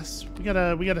 I guess. We got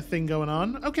a thing going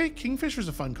on. Okay, Kingfisher's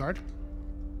a fun card.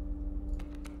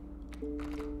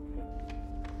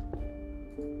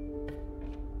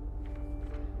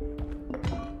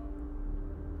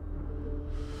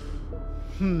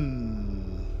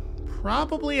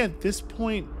 Probably at this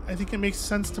point, I think it makes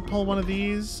sense to pull one of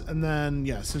these. And then,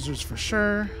 yeah, scissors for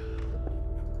sure.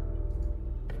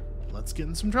 Let's get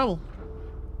in some trouble.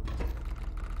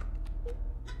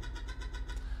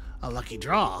 A lucky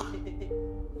draw.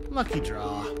 Lucky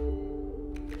draw.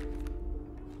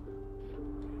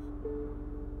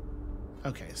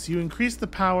 Okay, so you increase the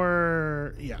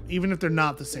power, yeah, even if they're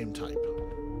not the same type.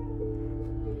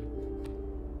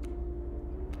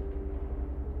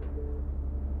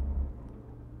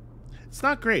 It's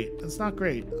not great. It's not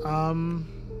great.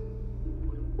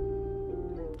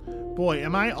 Boy,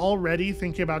 am I already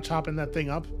thinking about chopping that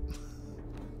thing up?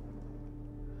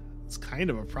 It's kind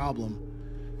of a problem.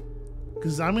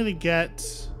 Because I'm going to get...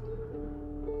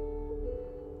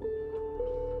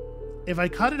 If I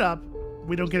cut it up,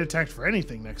 we don't get attacked for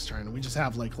anything next turn. We just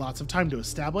have, like, lots of time to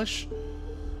establish.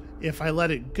 If I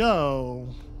let it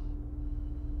go...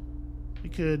 We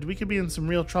could be in some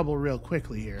real trouble real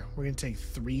quickly here. We're going to take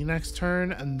 3 next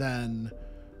turn, and then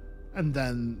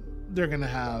they're going to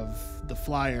have the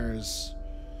flyers.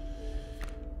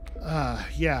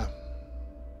 Yeah.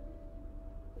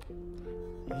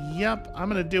 Yep, I'm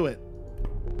going to do it.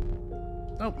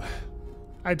 Oh,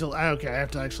 okay, I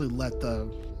have to actually let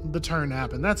the turn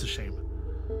happen. That's a shame.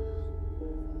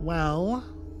 Well,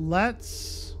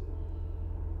 let's...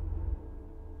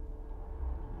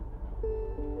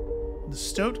 The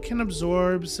Stoat can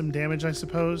absorb some damage, I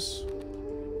suppose.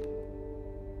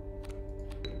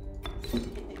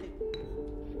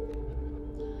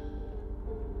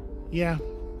 Yeah,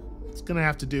 it's gonna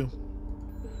have to do.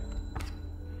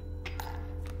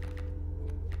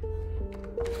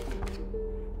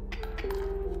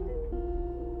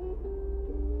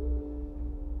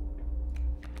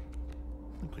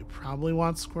 Probably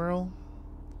want squirrel.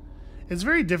 It's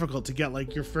very difficult to get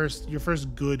like your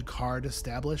first good card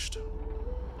established.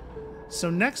 So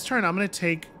next turn I'm going to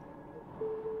take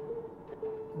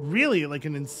really like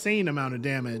an insane amount of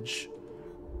damage.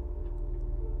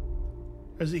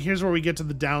 Here's where we get to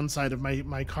the downside of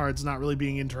my cards not really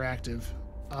being interactive.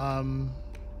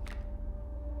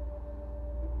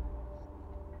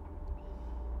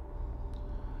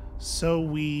 So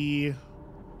we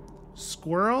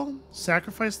squirrel,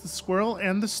 sacrifice the squirrel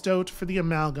and the stoat for the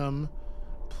amalgam,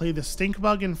 play the stink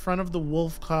bug in front of the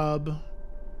wolf cub.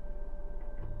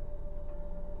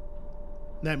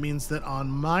 That means that on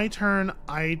my turn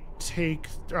I take,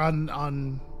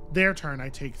 on their turn I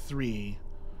take 3,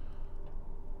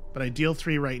 but I deal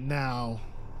 3 right now.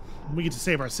 We get to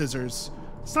save our scissors.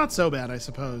 It's not so bad, I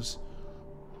suppose.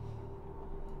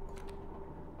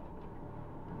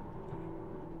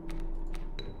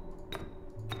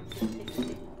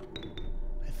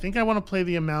 I think I want to play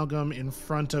the amalgam in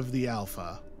front of the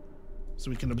alpha so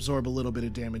we can absorb a little bit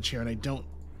of damage here, and I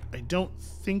don't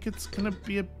think it's gonna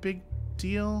be a big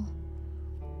deal.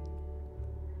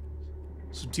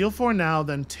 So deal 4 now,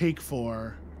 then take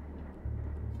 4.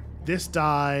 This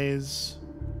dies.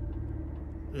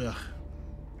 Ugh.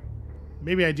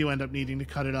 Maybe I do end up needing to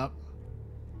cut it up.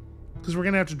 Because we're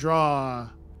going to have to draw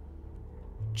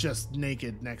just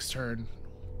naked next turn.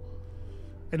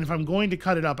 And if I'm going to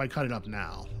cut it up, I cut it up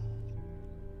now.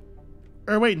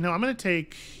 Or wait, no, I'm going to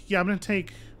take... Yeah, I'm going to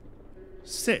take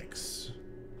 6.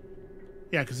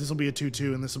 Yeah, because this will be a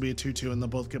 2-2 and this will be a 2-2 and they'll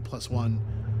both get +1.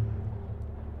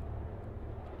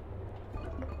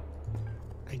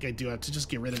 I think I do have to just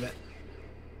get rid of it.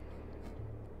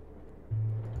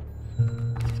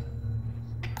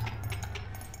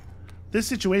 This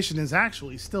situation is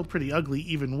actually still pretty ugly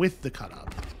even with the cut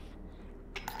up.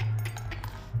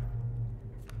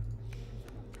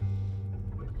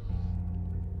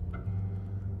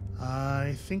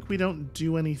 I think we don't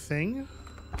do anything.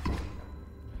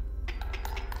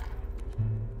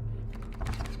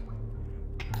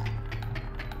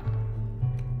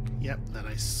 Yep, then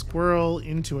I squirrel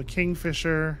into a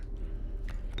kingfisher.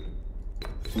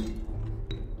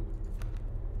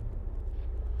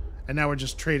 And now we're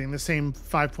just trading the same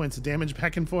 5 points of damage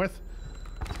back and forth.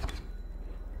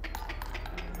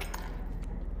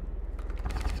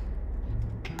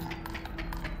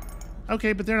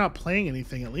 Okay, but they're not playing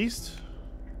anything at least.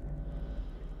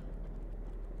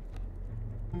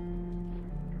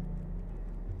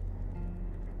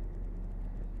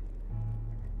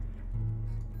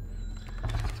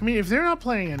 I mean, if they're not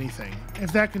playing anything,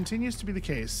 if that continues to be the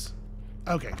case,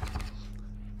 okay.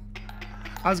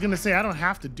 I was going to say I don't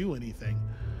have to do anything.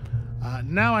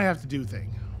 Now I have to do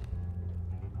thing.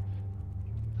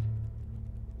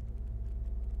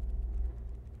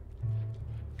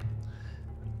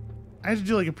 I have to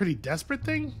do like a pretty desperate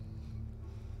thing.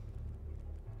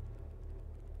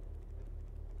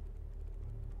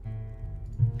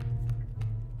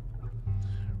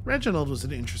 Reginald was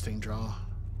an interesting draw.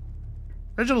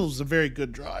 Reginald was a very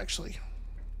good draw, actually.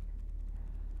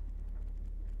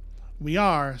 We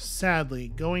are, sadly,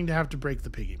 going to have to break the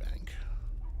piggy bank.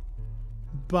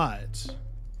 But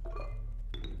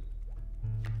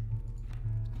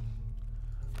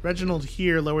Reginald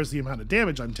here lowers the amount of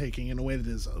damage I'm taking in a way that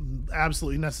is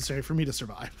absolutely necessary for me to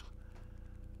survive.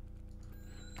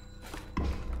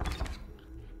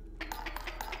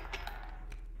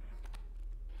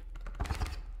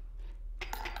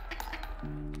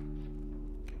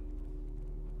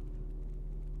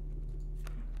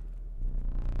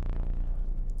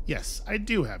 Yes, I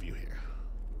do have you here.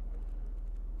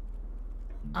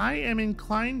 I am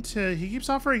inclined to... He keeps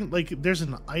offering, like, there's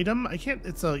an item. I can't...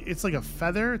 It's like a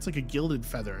feather. It's like a gilded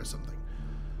feather or something.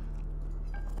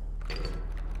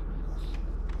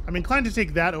 I'm inclined to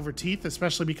take that over teeth,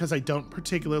 especially because I don't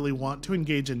particularly want to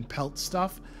engage in pelt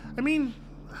stuff. I mean,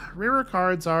 rarer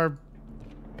cards are...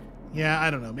 Yeah, I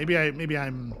don't know. Maybe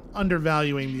I'm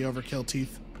undervaluing the overkill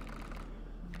teeth.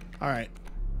 All right.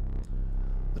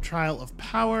 The Trial of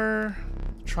Power,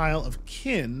 Trial of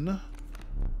Kin,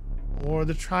 or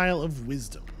the Trial of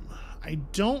Wisdom. I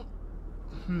don't...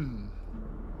 Can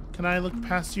I look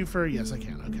past you for... Yes, I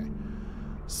can. Okay.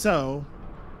 So,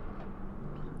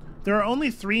 there are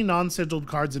only 3 non-sigiled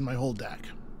cards in my whole deck.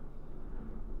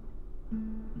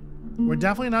 We're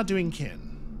definitely not doing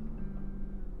Kin.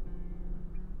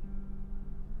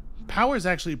 Power is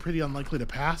actually pretty unlikely to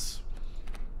pass.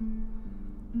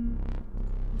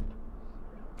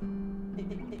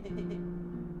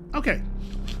 Okay.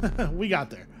 We got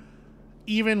there.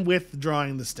 Even with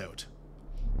drawing the Stoat.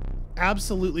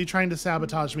 Absolutely trying to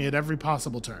sabotage me at every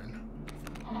possible turn.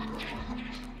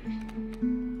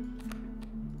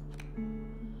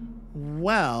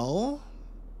 Well,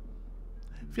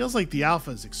 feels like the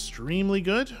alpha is extremely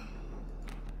good.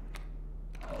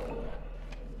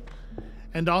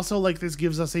 And also, like, this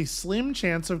gives us a slim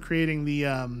chance of creating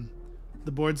the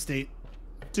board state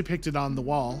depicted on the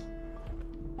wall.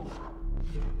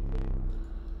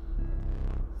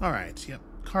 All right, yep.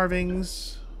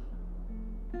 Carvings.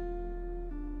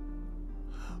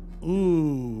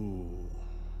 Ooh.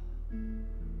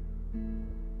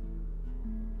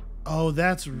 Oh,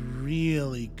 that's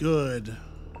really good.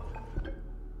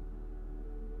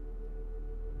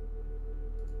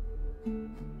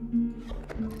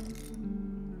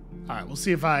 All right, we'll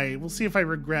see if I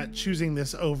regret choosing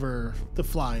this over the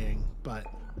flying, but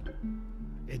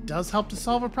it does help to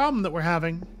solve a problem that we're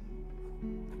having.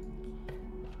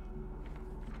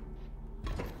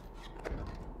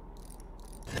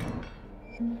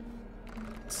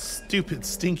 Stupid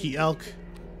stinky elk.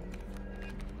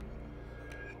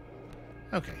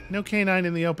 Okay, no canine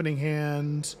in the opening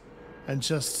hand, and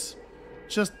just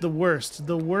the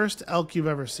worst elk you've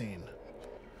ever seen.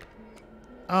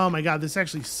 Oh my god, this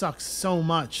actually sucks so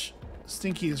much.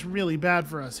 Stinky is really bad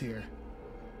for us here.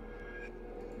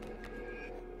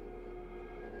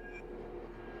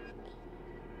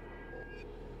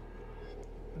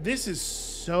 This is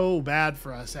so bad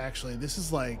for us, actually. This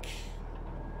is like...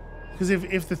 Because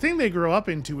if the thing they grow up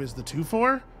into is the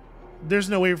 2/4, there's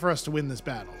no way for us to win this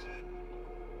battle.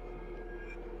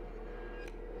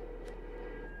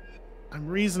 I'm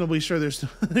reasonably sure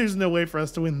there's no way for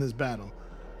us to win this battle.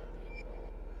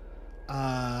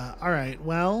 Alright,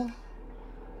 well...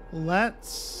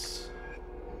 Let's...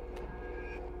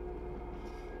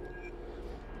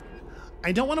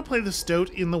 I don't want to play the Stoat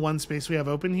in the one space we have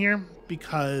open here,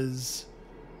 because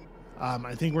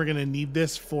I think we're going to need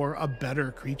this for a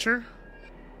better creature.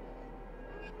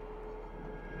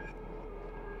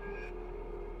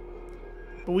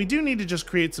 But we do need to just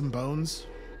create some bones.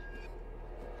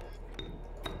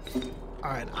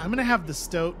 Alright, I'm going to have the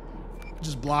Stoat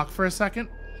just block for a second.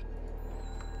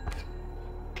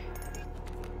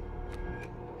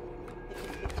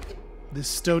 This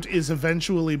Stoat is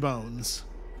eventually bones.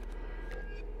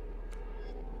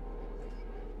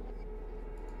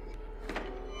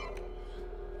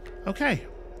 Okay,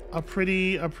 a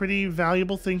pretty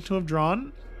valuable thing to have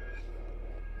drawn.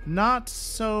 Not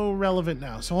so relevant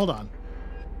now. So hold on.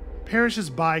 Perishes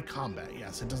by combat.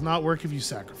 Yes, it does not work if you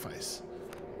sacrifice.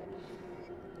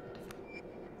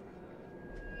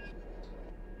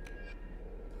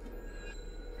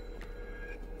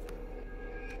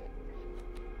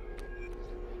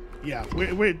 Yeah,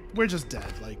 we're just dead.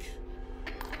 Like,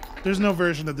 there's no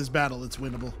version of this battle that's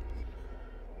winnable.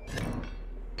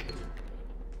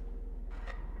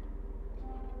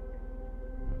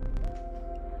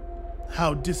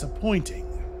 How disappointing.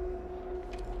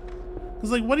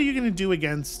 Because, like, what are you going to do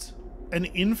against an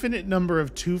infinite number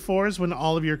of 2/4s when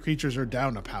all of your creatures are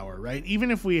down a power, right?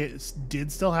 Even if we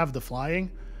did still have the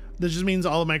flying, that just means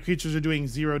all of my creatures are doing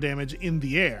 0 damage in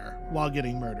the air while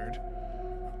getting murdered.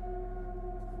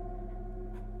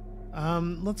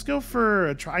 Let's go for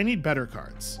a try. I need better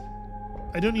cards.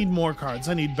 I don't need more cards.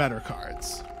 I need better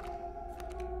cards.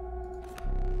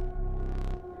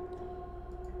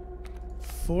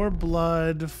 4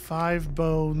 blood, 5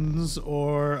 bones,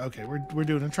 or... Okay, we're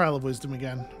doing a Trial of Wisdom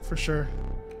again, for sure.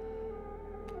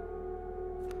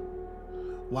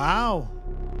 Wow.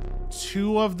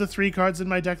 2 of the 3 cards in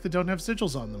my deck that don't have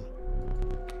sigils on them.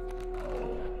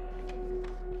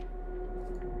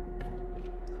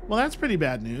 Well, that's pretty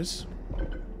bad news.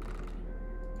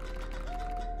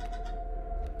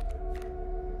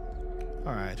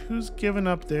 Alright, who's given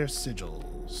up their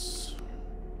sigils?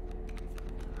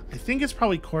 I think it's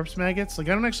probably corpse maggots. Like,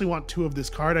 I don't actually want 2 of this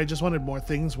card. I just wanted more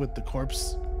things with the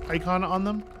corpse icon on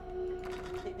them.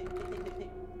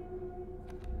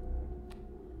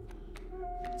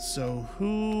 So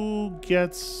who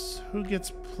gets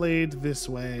played this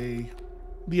way?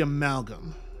 The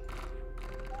Amalgam.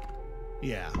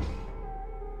 Yeah.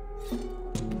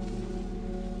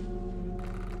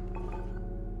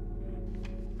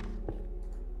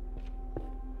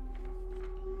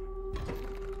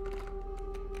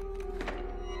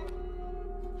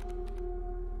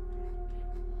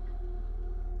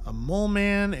 A mole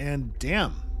man, and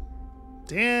damn,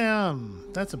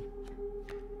 that's a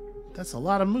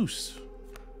lot of moose.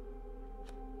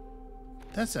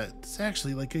 That's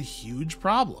actually like a huge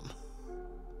problem.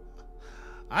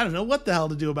 I don't know what the hell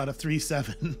to do about a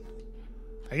 3/7.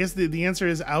 I guess the answer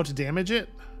is out damage it,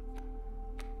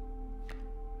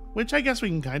 which I guess we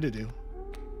can kind of do.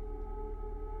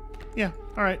 Yeah,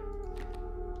 all right.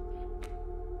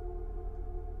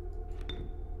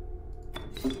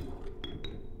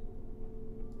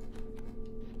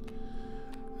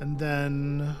 And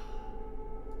then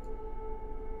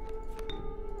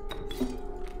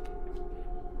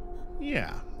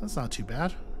yeah, that's not too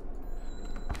bad.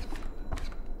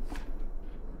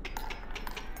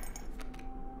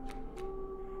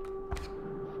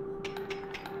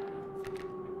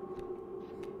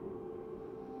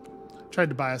 Tried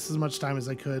to buy us as much time as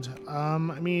I could. I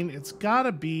mean, it's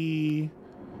gotta be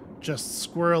just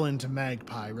squirrel into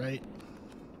magpie, right?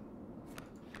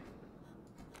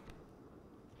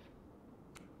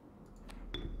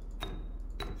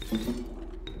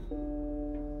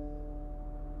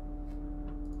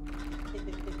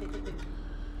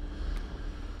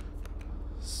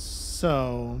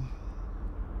 So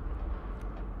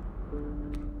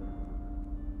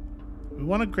we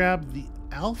want to grab the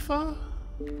alpha,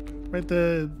 right? Where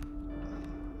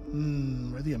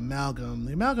the amalgam?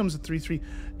 The amalgam's a 3/3.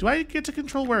 Do I get to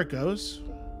control where it goes?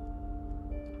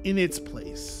 In its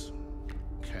place.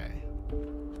 Okay.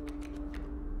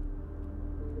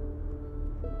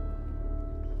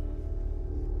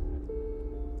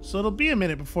 So it'll be a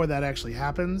minute before that actually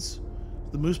happens.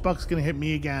 The moose buck's gonna hit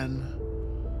me again.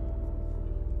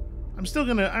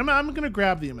 I'm gonna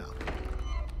grab the amount.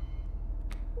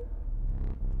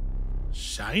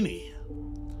 Shiny.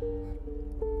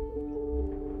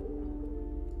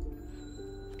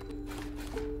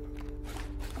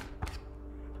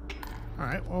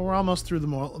 Alright, well, we're almost through the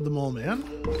mole man.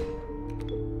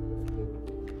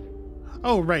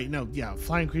 Oh, right, no, yeah,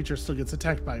 flying creature still gets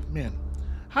attacked by... Man,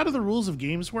 how do the rules of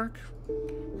games work?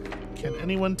 Can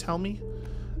anyone tell me?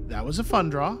 That was a fun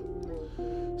draw.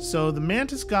 So the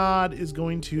Mantis God is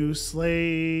going to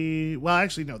slay... Well,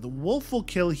 actually, no, the wolf will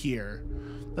kill here.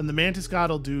 Then the Mantis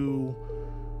God will do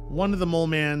 1 to the mole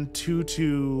man, 2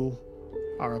 to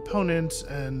our opponent,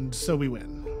 and so we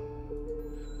win.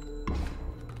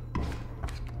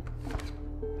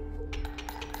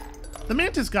 The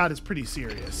Mantis God is pretty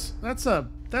serious. That's a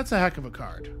heck of a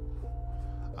card.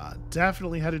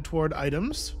 Definitely headed toward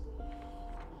items.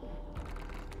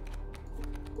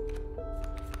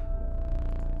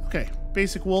 Okay,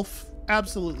 basic wolf,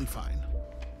 absolutely fine.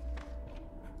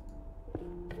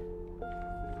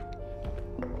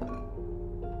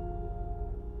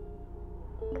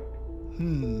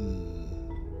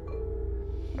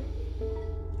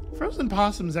 Frozen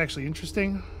possum is actually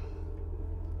interesting.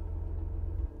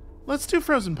 Let's do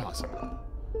frozen possum.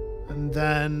 And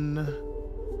then...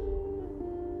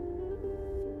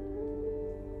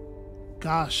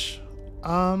 Gosh.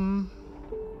 I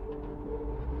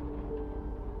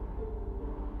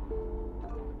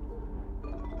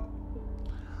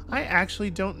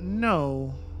actually don't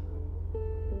know.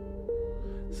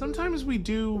 Sometimes we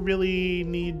do really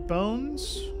need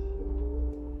bones.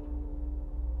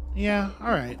 Yeah,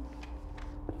 alright.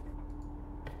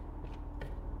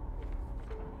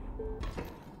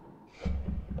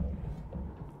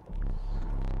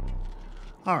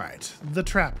 Alright, the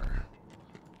Trapper.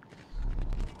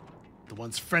 The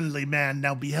once friendly man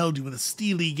now beheld you with a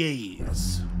steely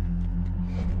gaze.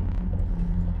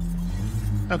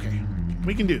 Okay,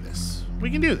 we can do this. We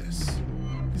can do this.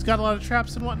 He's got a lot of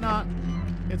traps and whatnot.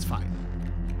 It's fine.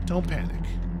 Don't panic.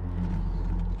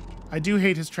 I do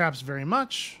hate his traps very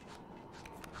much.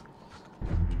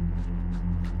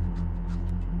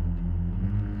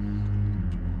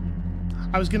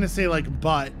 I was gonna say, like,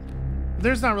 but.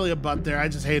 There's not really a but there. I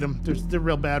just hate them. They're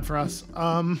real bad for us.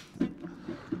 I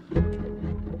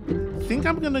think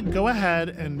I'm gonna go ahead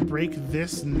and break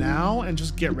this now and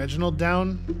just get Reginald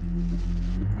down.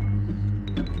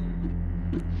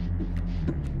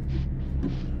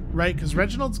 Right, because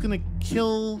Reginald's gonna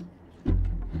kill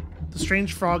the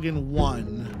strange frog in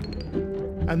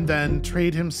 1 and then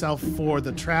trade himself for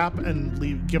the trap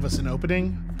and give us an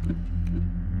opening.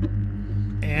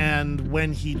 And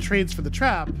when he trades for the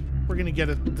trap, we're gonna get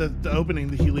the opening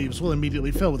that he leaves will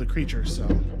immediately fill with a creature, so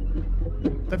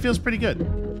that feels pretty good.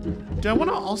 Do I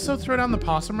want to also throw down the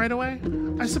possum right away?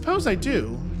 I suppose I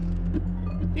do.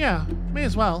 Yeah, may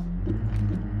as well.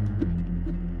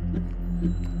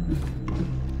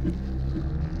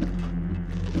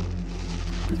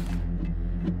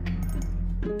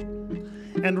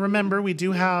 And remember, we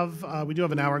do have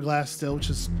an hourglass still, which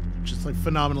is just like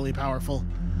phenomenally powerful.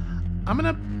 I'm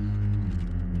gonna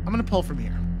pull from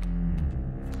here.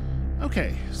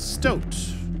 Okay, Stoat.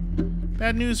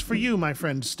 Bad news for you, my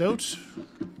friend Stoat.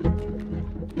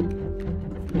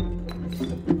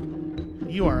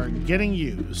 You are getting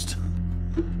used.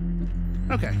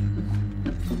 Okay.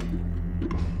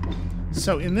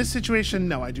 So in this situation,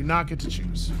 no, I do not get to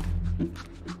choose.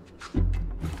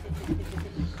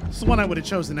 This is the one I would have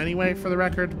chosen anyway, for the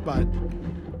record, but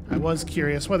I was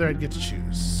curious whether I'd get to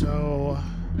choose. So...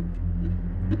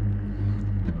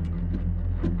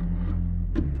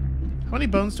 How many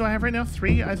bones do I have right now?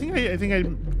 3? I think I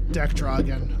deck draw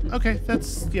again. Okay,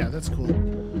 that's cool.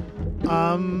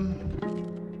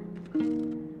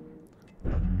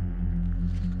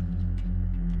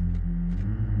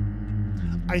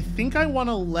 I think I want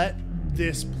to let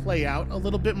this play out a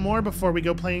little bit more before we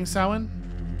go playing Samhain.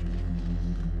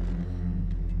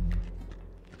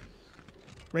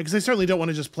 Right, because I certainly don't want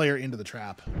to just play her into the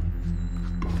trap.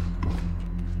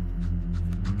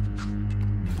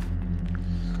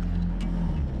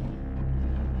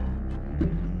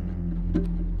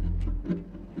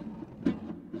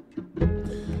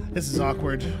 This is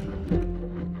awkward.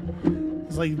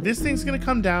 It's like, this thing's gonna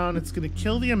come down, it's gonna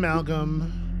kill the amalgam.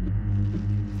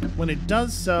 When it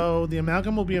does so, the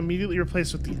amalgam will be immediately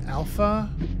replaced with the alpha.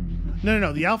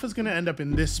 No, the alpha's gonna end up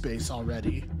in this space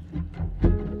already.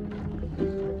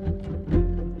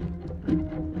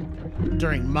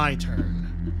 During my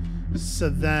turn. So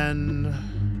then...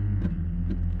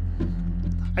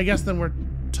 I guess then we're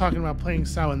talking about playing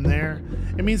Samhain there.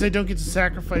 It means I don't get to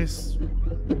sacrifice...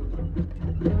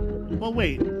 Well,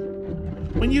 wait.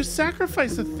 When you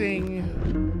sacrifice a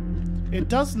thing, it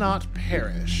does not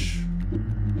perish.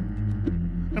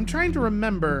 I'm trying to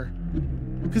remember,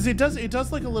 because it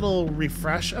does like a little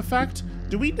refresh effect.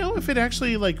 Do we know if it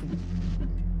actually, like...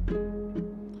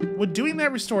 Would doing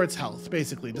that restore its health,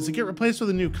 basically? Does it get replaced with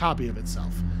a new copy of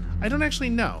itself? I don't actually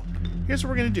know. Here's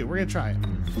what we're going to do. We're going to try it.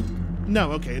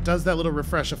 No, okay, it does that little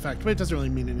refresh effect, but it doesn't really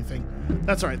mean anything.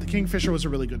 That's all right. The Kingfisher was a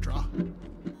really good draw.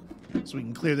 So we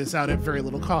can clear this out at very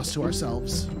little cost to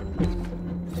ourselves.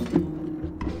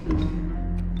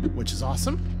 Which is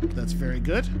awesome. That's very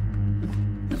good.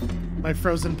 My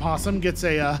frozen possum gets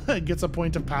a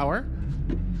point of power.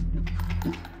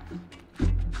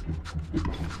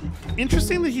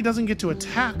 Interesting that he doesn't get to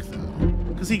attack, though,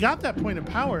 because he got that point of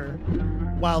power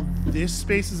while this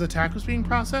space's attack was being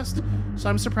processed, so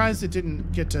I'm surprised it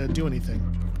didn't get to do anything.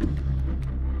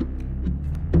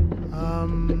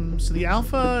 So the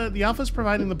alpha's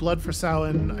providing the blood for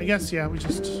Samhain. I guess, yeah, we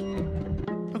just...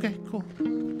 Okay, cool.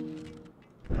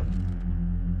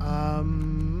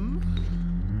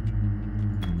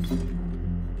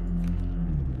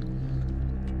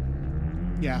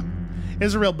 Yeah.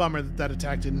 It's a real bummer that that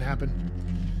attack didn't happen.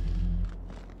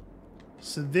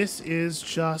 So this is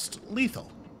just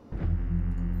lethal.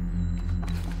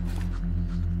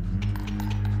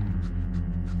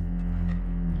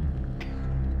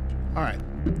 All right.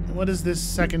 What does this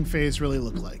second phase really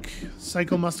look like?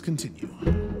 Cycle must continue.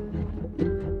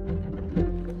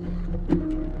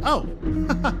 Oh!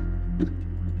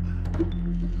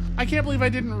 I can't believe I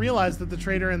didn't realize that the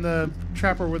trader and the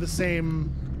trapper were the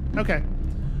same... Okay.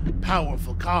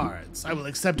 Powerful cards. I will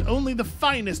accept only the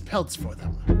finest pelts for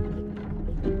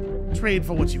them. Trade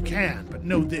for what you can, but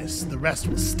know this, the rest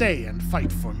will stay and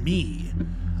fight for me.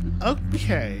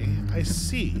 Okay, I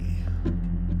see.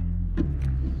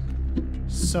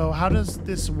 So how does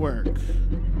this work?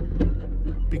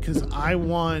 Because I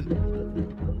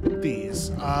want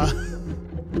these.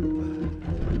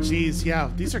 Geez, yeah,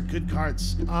 these are good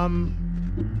cards. I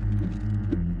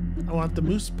want the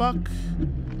Moose Buck.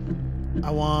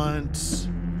 I want...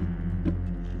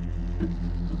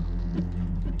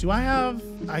 Do I have...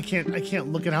 I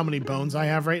can't look at how many bones I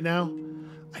have right now.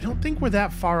 I don't think we're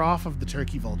that far off of the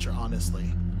Turkey Vulture, honestly.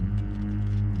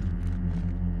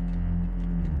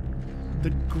 The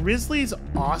Grizzly's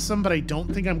awesome, but I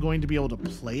don't think I'm going to be able to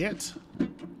play it.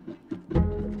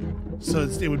 So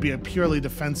it would be a purely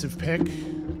defensive pick.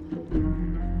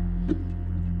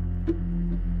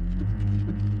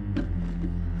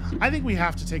 I think we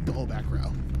have to take the whole back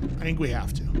row. I think we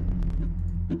have to.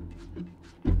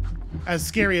 As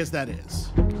scary as that is.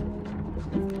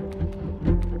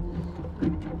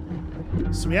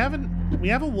 So we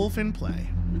have a wolf in play.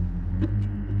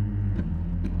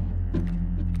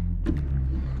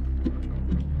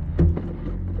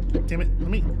 Damn it, let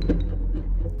me...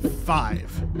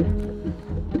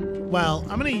 5. Well,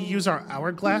 I'm gonna use our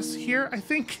hourglass here, I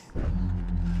think.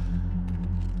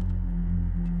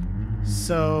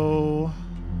 So...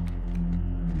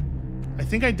 I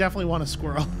think I definitely want a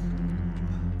squirrel.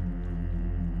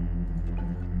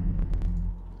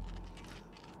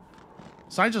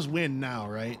 So I just win now,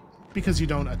 right? Because you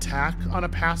don't attack on a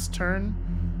past turn.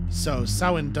 So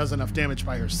Samhain does enough damage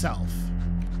by herself.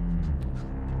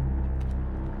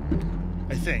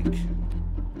 I think.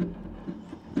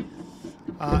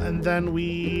 And then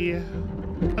we...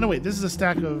 Oh no, wait, this is a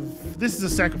stack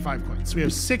of 5 coins. So we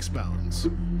have 6 bones.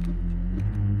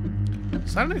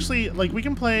 So I don't actually... Like, we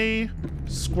can play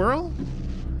squirrel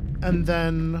and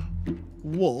then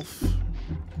wolf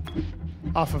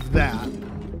off of that.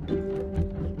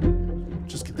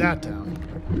 Just get that down.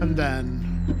 And then...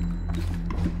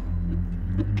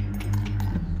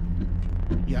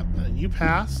 Yep, and then you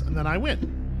pass, and then I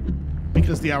win.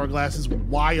 Because the hourglass is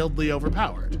wildly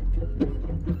overpowered.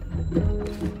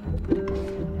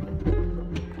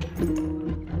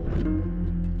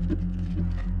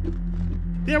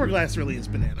 The hourglass really is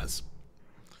bananas.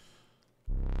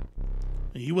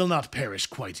 You will not perish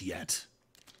quite yet.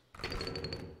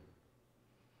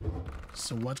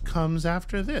 So what comes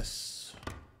after this?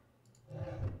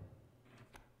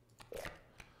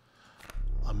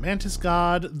 A mantis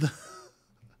god.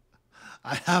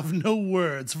 I have no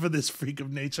words for this freak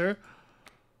of nature.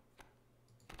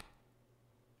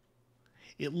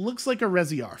 It looks like a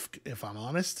Resiarf, if I'm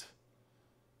honest.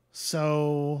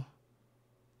 So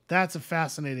that's a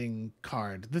fascinating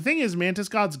card. The thing is, Mantis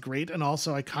God's great, and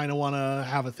also I kind of want to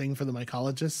have a thing for the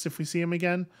mycologists if we see him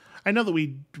again. I know that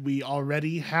we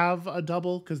already have a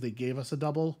double because they gave us a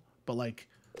double, but like,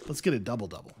 let's get a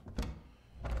double-double.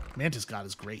 Mantis God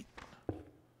is great.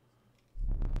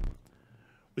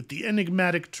 With the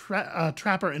enigmatic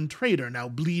trapper and trader now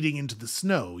bleeding into the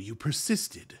snow, you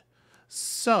persisted.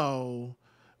 So,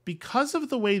 because of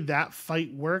the way that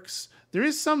fight works, there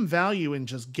is some value in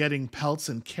just getting pelts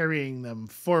and carrying them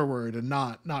forward and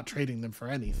not trading them for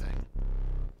anything.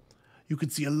 You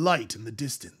could see a light in the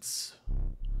distance.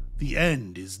 The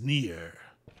end is near.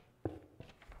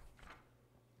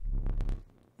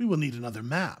 We will need another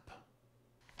map.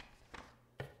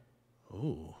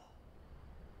 Oh.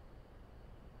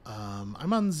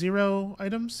 I'm on 0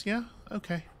 items, yeah?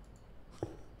 Okay.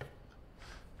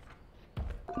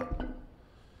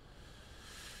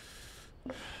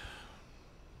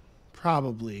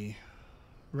 Probably.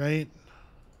 Right?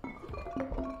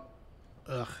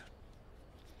 Ugh.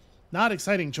 Not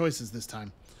exciting choices this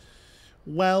time.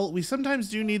 Well, we sometimes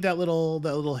do need that little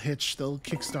hitch, the little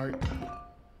kickstart.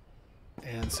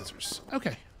 And scissors.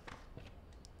 Okay.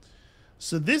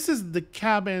 So this is the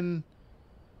cabin.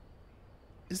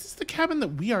 Is this the cabin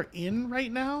that we are in right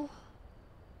now?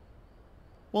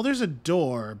 Well, there's a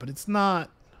door, but it's not.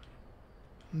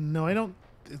 No, I don't.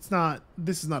 It's not.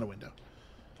 This is not a window.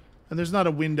 And there's not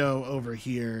a window over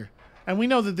here. And we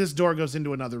know that this door goes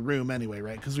into another room anyway,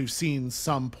 right? Because we've seen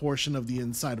some portion of the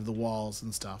inside of the walls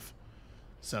and stuff.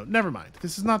 So, never mind.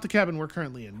 This is not the cabin we're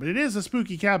currently in, but it is a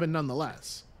spooky cabin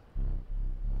nonetheless.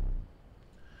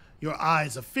 Your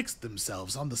eyes affixed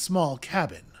themselves on the small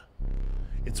cabin.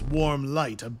 Its warm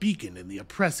light a beacon in the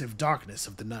oppressive darkness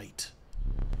of the night.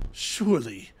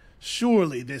 Surely,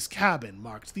 surely this cabin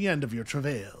marked the end of your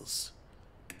travails.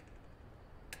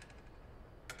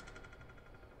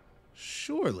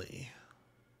 Surely.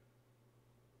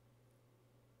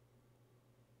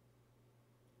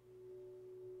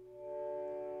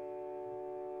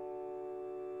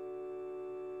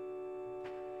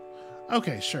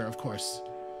 Okay, sure, of course.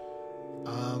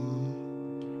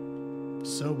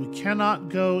 So we cannot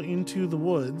go into the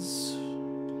woods.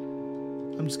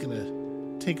 I'm just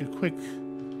gonna take a quick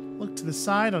look to the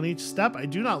side on each step. I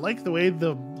do not like the way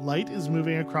the light is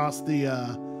moving across the,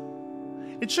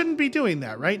 It shouldn't be doing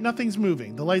that, right? Nothing's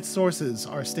moving. The light sources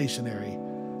are stationary.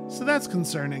 So that's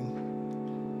concerning.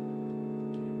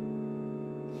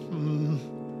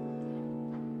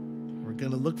 We're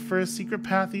gonna look for a secret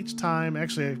path each time.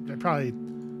 Actually, I probably...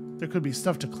 There could be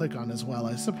stuff to click on as well,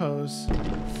 I suppose.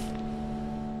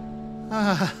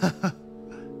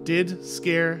 Did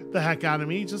scare the heck out of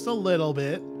me just a little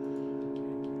bit.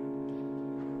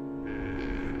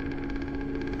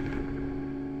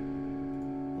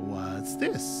 What's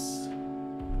this?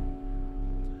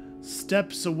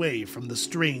 Steps away from the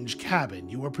strange cabin,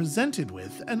 you were presented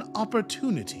with an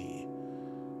opportunity.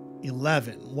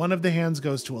 11. One of the hands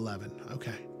goes to 11.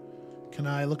 Okay. Can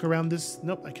I look around this?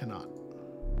 Nope, I cannot.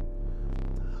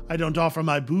 I don't offer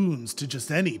my boons to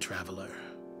just any traveler.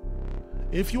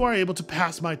 If you are able to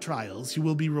pass my trials, you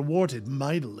will be rewarded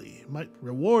mightily.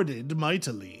 Rewarded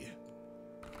mightily.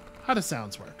 How do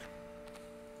sounds work?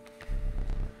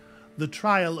 The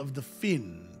Trial of the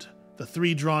Fiend. The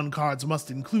 3 drawn cards must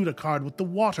include a card with the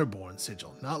Waterborne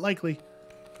sigil. Not likely.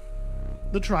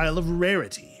 The Trial of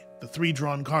Rarity. The 3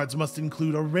 drawn cards must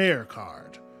include a rare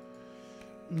card.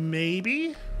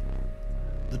 Maybe?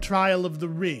 The Trial of the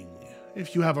Ring.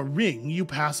 If you have a ring, you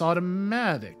pass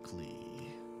automatically.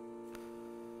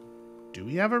 Do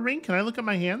we have a ring? Can I look at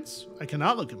my hands? I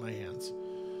cannot look at my hands.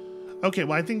 Okay,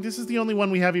 well, I think this is the only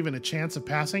one we have even a chance of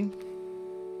passing.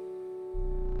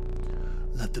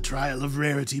 Let the Trial of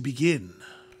Rarity begin.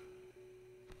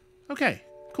 Okay,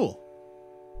 cool.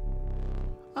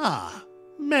 Ah,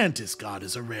 Mantis God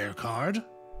is a rare card.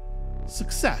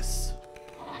 Success.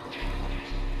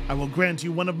 I will grant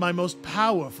you one of my most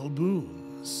powerful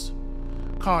boons.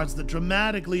 Cards that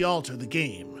dramatically alter the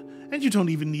game, and you don't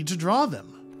even need to draw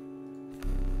them.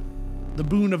 The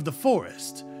Boon of the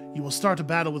Forest. You will start a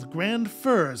battle with grand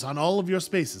firs on all of your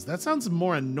spaces. That sounds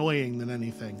more annoying than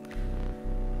anything.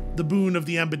 The Boon of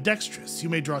the Ambidextrous. You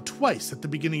may draw twice at the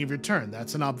beginning of your turn.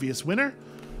 That's an obvious winner.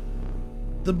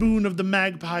 The Boon of the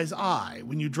Magpie's Eye.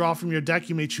 When you draw from your deck,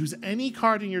 you may choose any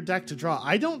card in your deck to draw.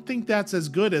 I don't think that's as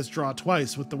good as draw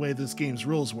twice with the way this game's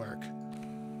rules work.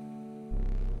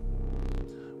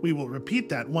 We will repeat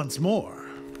that once more.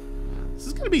 This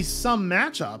is going to be some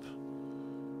matchup.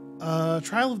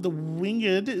 Trial of the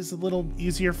Winged is a little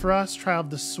easier for us. Trial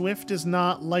of the Swift is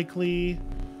not likely.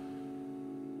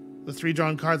 The 3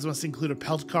 drawn cards must include a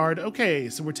pelt card. Okay,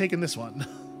 so we're taking this one.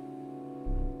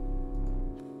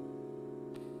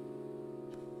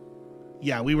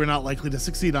 Yeah, we were not likely to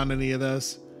succeed on any of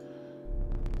those.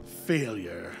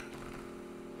 Failure.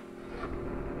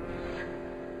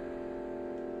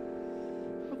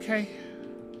 Okay.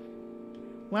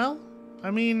 Well,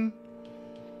 I mean,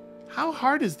 how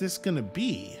hard is this gonna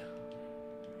be?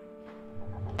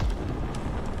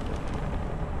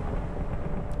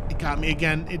 It got me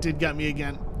again. It did get me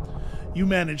again. You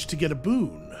managed to get a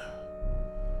boon.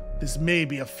 This may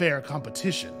be a fair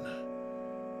competition.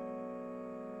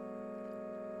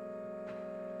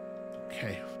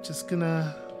 Okay, just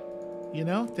gonna... You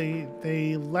know,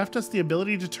 they left us the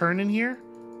ability to turn in here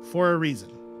for a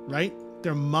reason, right?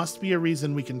 There must be a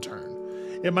reason we can turn.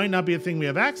 It might not be a thing we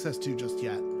have access to just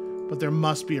yet, but there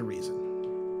must be a reason.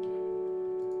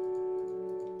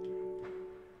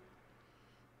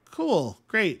 Cool,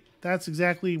 great. That's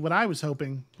exactly what I was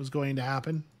hoping was going to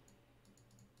happen.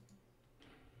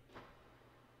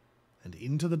 And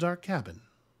into the dark cabin.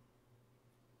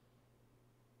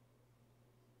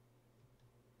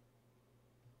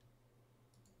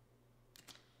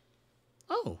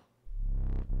 Oh.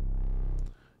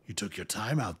 You took your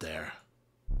time out there.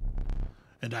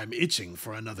 And I'm itching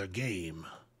for another game.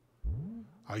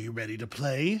 Are you ready to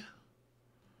play?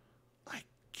 I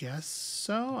guess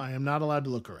so. I am not allowed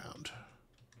to look around.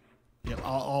 Yep,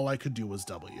 all I could do was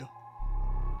W.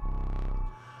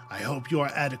 I hope you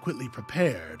are adequately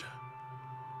prepared.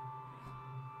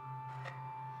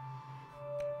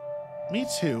 Me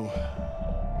too.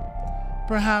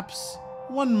 Perhaps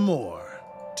one more.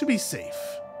 To be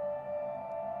safe.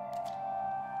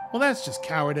 Well, that's just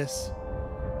cowardice.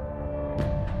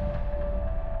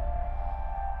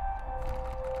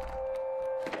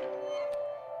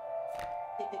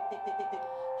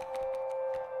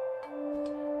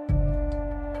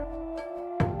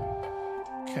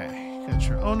 Okay, got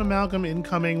your own amalgam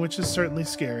incoming, which is certainly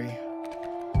scary.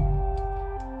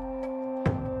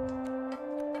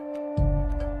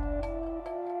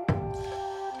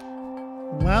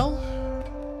 Well...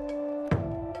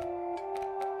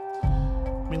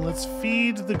 let's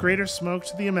feed the greater smoke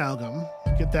to the amalgam.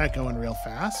 Get that going real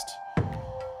fast.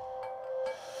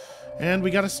 And we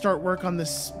got to start work on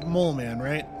this mole man,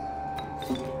 right?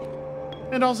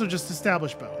 And also just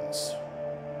establish bones.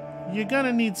 You're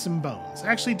gonna need some bones.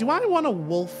 Actually, do I want a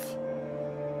wolf?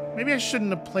 Maybe I shouldn't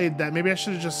have played that. Maybe I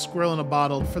should have just squirrel in a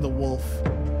bottle for the wolf.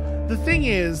 The thing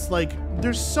is, like,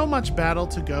 there's so much battle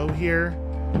to go here.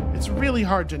 It's really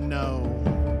hard to know.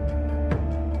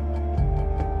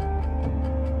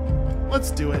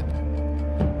 Let's do it.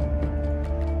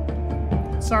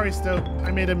 Sorry, Stoke.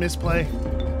 I made a misplay.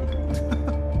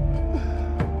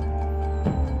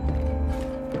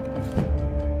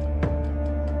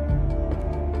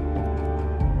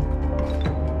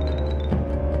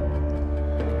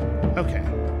 Okay.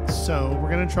 So we're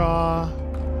going to draw...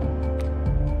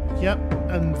 Yep.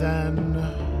 And then...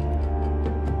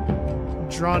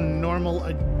 draw normal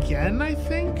again, I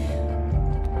think?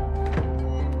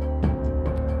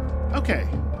 Okay,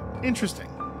 interesting.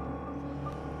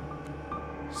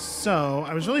 So,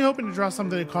 I was really hoping to draw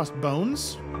something that cost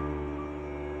bones.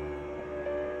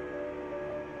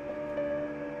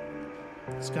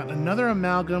 It's got another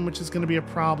amalgam, which is going to be a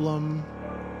problem.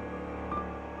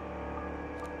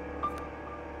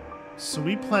 So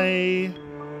we play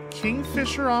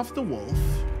Kingfisher off the wolf.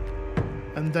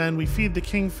 And then we feed the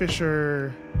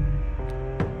Kingfisher...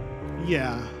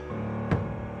 Yeah.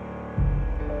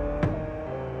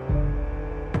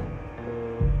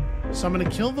 So I'm gonna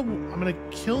kill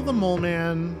the mole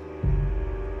man.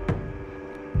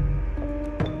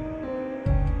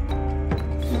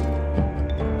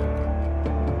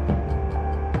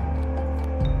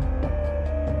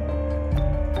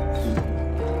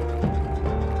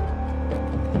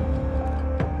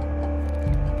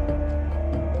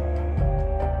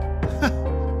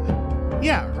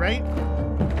 Yeah, right?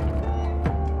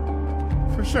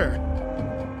 For sure.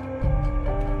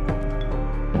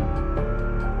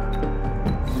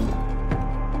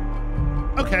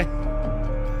 Okay.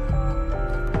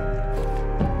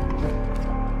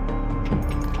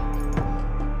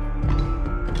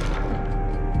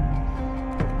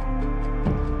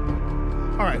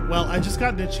 Alright, well, I just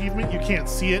got an achievement. You can't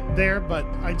see it there, but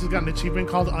I just got an achievement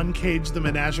called Uncage the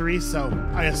Menagerie, so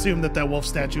I assume that wolf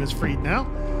statue is freed now.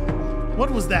 What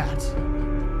was that?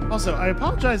 Also, I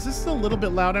apologize. This is a little bit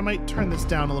loud. I might turn this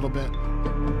down a little bit.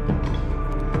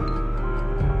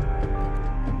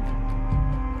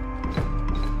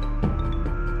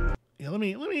 Yeah, let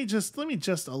me just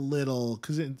a little,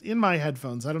 because in my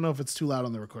headphones, I don't know if it's too loud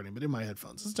on the recording, but in my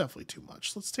headphones, it's definitely too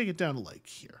much. Let's take it down to like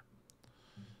here.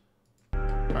 All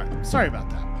right, sorry about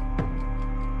that.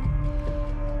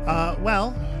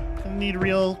 Well, gonna need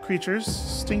real creatures.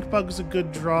 Stink bug's a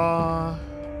good draw.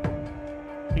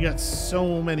 We got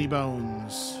so many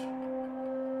bones.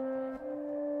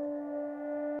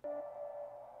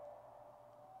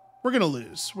 We're gonna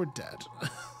lose. We're dead.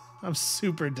 I'm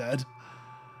super dead.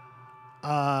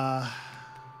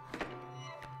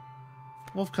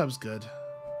 Wolf Cub's good.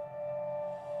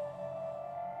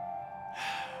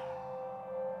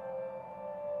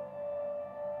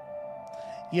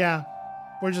 Yeah,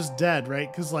 we're just dead, right?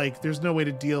 Because, like, there's no way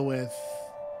to deal with...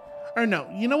 Or no,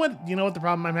 you know what? You know what the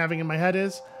problem I'm having in my head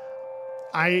is?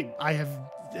 I have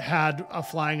had a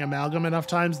flying amalgam enough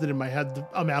times that in my head the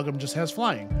amalgam just has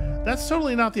flying. That's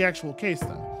totally not the actual case,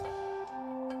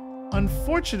 though.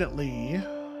 Unfortunately,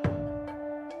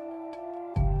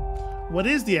 what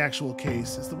is the actual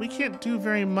case is that we can't do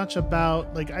very much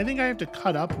about... Like, I think I have to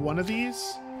cut up one of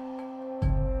these,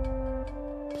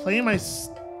 play my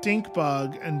stink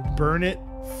bug, and burn it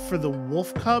for the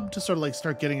wolf cub to sort of like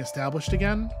start getting established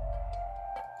again.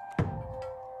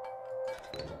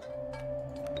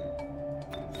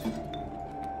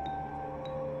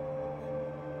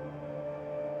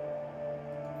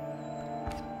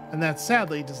 And that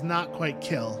sadly does not quite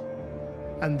kill.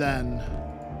 And then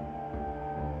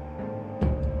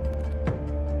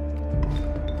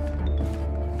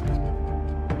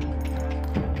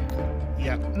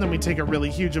yeah, and then we take a really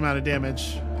huge amount of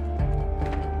damage.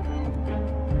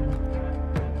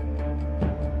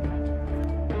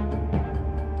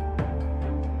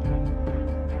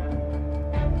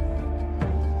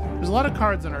 There's a lot of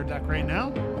cards in our deck right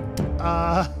now.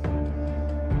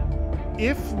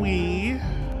 If we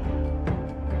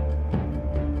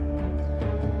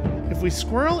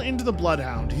squirrel into the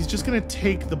Bloodhound, he's just going to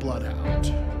take the Bloodhound.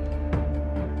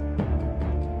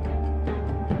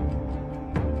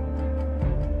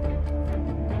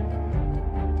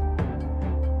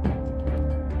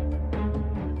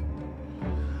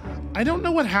 I don't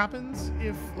know what happens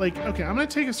if, like, okay, I'm going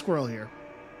to take a squirrel here.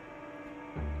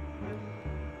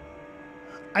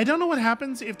 I don't know what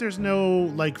happens if there's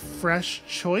no, like, fresh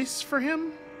choice for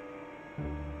him.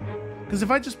 Because if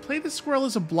I just play the squirrel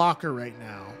as a blocker right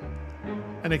now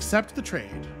and accept the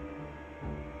trade,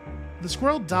 the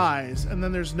squirrel dies, and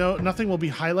then there's nothing will be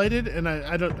highlighted, and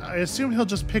I assume he'll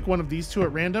just pick one of these two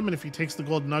at random, and if he takes the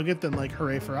gold nugget, then, like,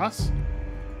 hooray for us.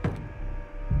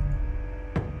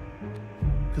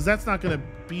 Because that's not going to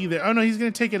be there. Oh no, he's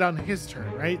going to take it on his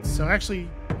turn, right? So actually,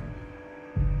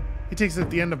 he takes it at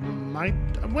the end of my...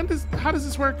 How does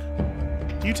this work?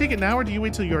 Do you take it now, or do you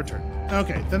wait till your turn?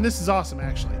 Okay, then this is awesome,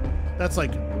 actually. That's,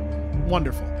 like,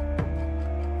 wonderful.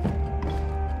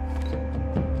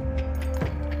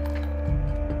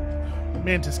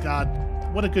 Mantis God.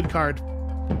 What a good card.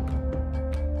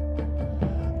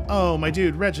 Oh, my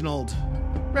dude, Reginald.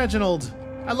 Reginald,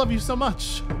 I love you so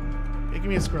much. Okay, give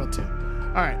me a squirrel, too.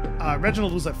 Alright,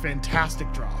 Reginald was a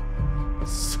fantastic draw.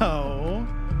 So,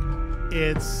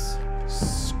 it's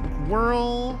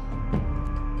squirrel,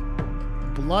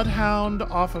 Bloodhound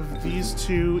off of these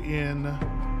two in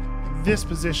this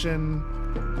position,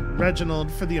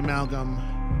 Reginald for the amalgam.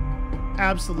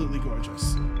 Absolutely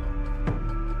gorgeous.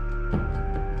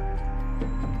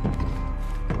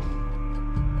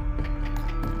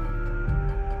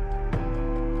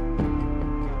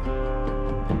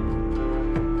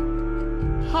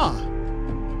 Huh.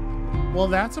 Well,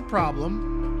 that's a problem.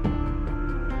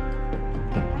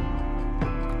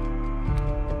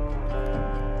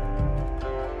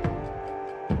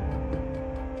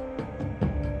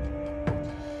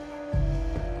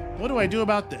 What do I do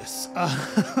about this?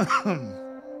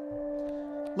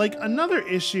 Like, another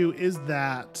issue is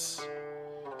that...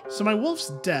 So my wolf's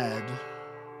dead.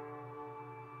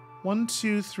 1,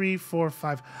 2, 3, 4,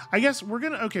 5. I guess we're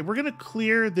gonna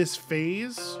clear this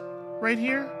phase right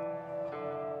here.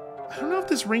 I don't know if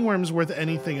this ringworm's worth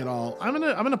anything at all. I'm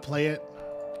gonna play it.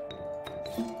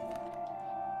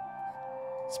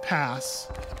 Let's pass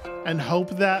and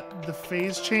hope that the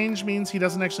phase change means he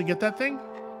doesn't actually get that thing.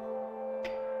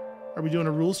 Are we doing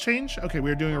a rules change? Okay,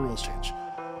 we're doing a rules change.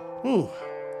 Ooh.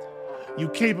 You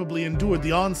capably endured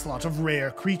the onslaught of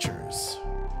rare creatures,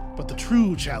 but the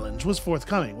true challenge was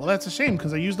forthcoming. Well, that's a shame,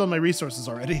 because I used all my resources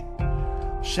already.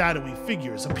 Shadowy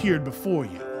figures appeared before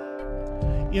you.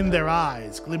 In their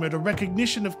eyes glimmered a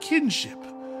recognition of kinship,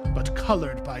 but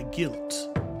colored by guilt.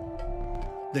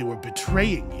 They were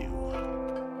betraying you.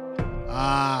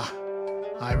 Ah,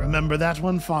 I remember that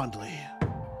one fondly.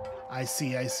 I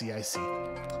see.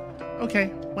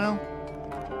 Okay, well.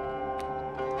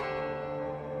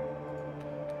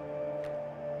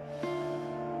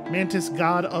 Mantis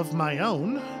God of my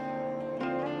own.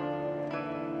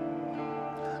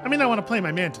 I mean, I want to play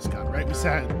my Mantis God, right? We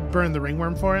said burn the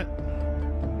ringworm for it.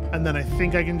 And then I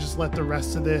think I can just let the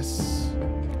rest of this...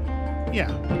 Yeah.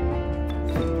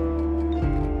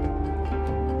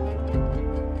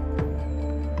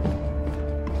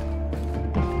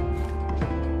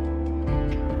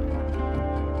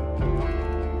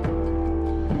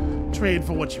 trade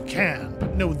for what you can,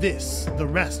 but know this, the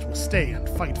rest will stay and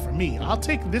fight for me. I'll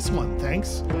take this one,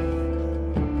 thanks.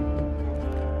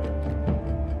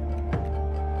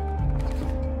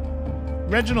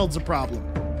 Reginald's a problem.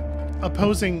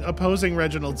 Opposing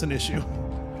Reginald's an issue.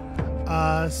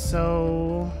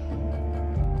 So...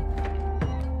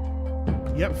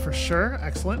 Yep, for sure.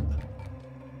 Excellent.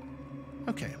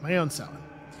 Okay, my own selling.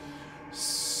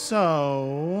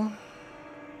 So...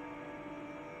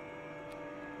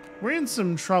 We're in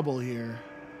some trouble here.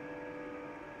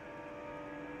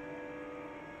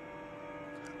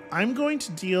 I'm going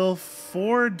to deal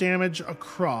 4 damage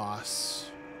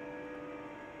across.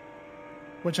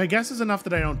 Which I guess is enough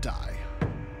that I don't die.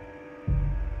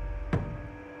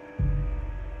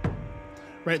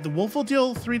 Right, the wolf will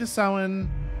deal 3 to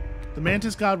Samhain. The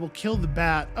mantis god will kill the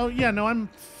bat. Oh, yeah, no, I'm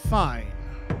fine.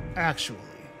 Actually.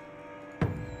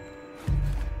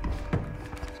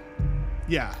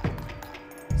 Yeah.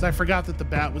 Because I forgot that the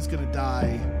bat was going to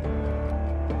die.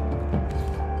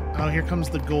 Oh, here comes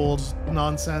the gold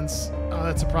nonsense. Oh,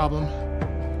 that's a problem.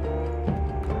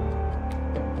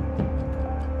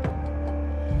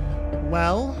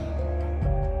 Well,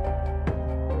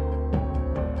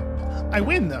 I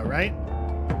win though, right?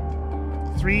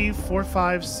 3, 4,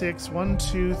 5, 6. 1,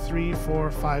 2, 3, 4,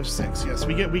 5, 6. Yes,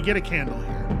 we get a candle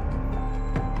here.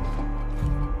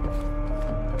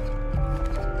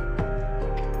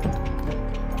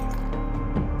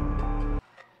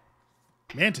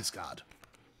 Mantis God.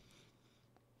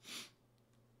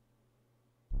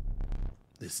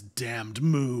 This damned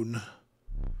moon.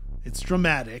 It's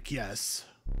dramatic, yes.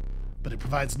 But it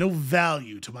provides no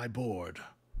value to my board.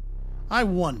 I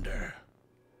wonder.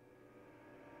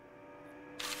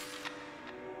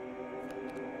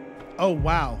 Oh,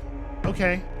 wow.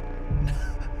 Okay.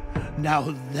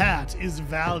 Now that is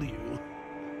value.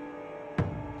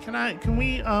 Can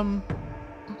we,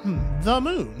 the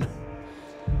moon.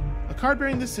 A card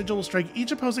bearing this sigil will strike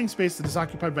each opposing space that is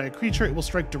occupied by a creature. It will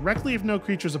strike directly if no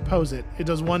creatures oppose it. It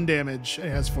does 1 damage and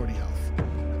it has 40 health.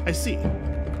 I see.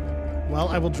 Well,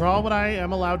 I will draw what I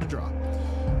am allowed to draw.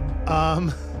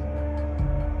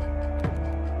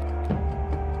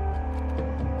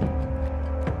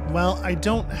 Well, I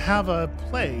don't have a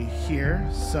play here,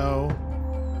 so...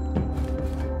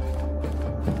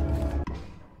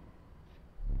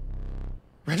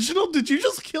 Reginald, did you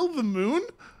just kill the moon?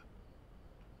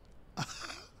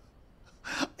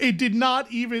 It did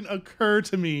not even occur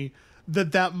to me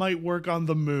that that might work on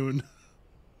the moon.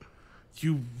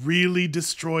 You really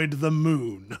destroyed the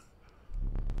moon.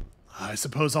 I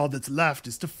suppose all that's left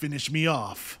is to finish me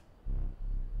off.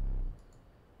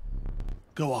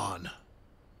 Go on.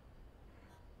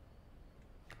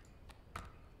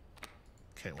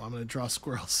 Okay, well, I'm going to draw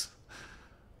squirrels.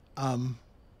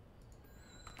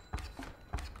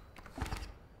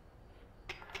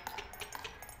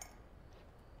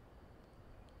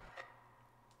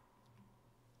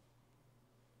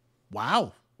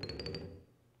 Wow.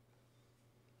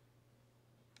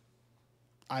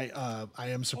 I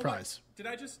am surprised. Did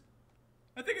I just...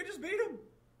 I think I just beat him.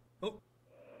 Oh.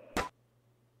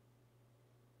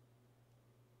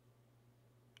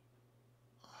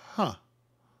 Huh.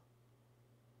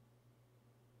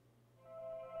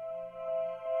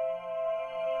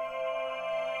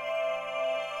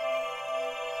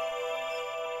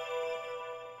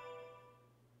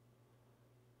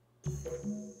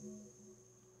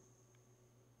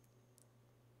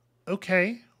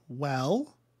 Okay,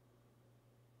 well...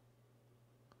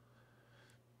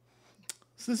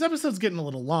 So this episode's getting a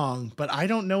little long, but I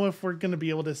don't know if we're going to be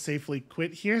able to safely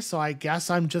quit here, so I guess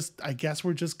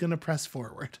we're just going to press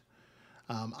forward.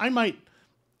 I might,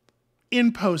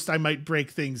 in post, I might break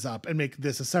things up and make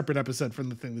this a separate episode from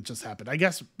the thing that just happened. I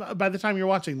guess by the time you're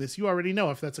watching this, you already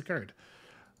know if that's occurred.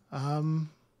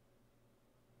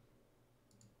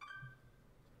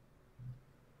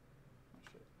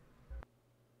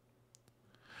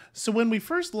 So when we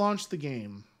first launched the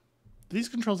game, do these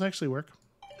controls actually work?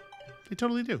 They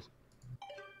totally do.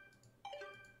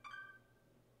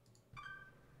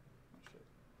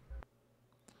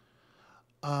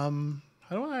 How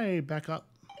do I back up?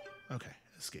 Okay,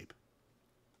 escape.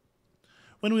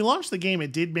 When we launched the game,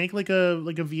 it did make like a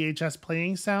VHS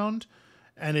playing sound,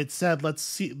 and it said, "Let's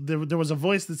see." There was a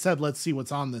voice that said, "Let's see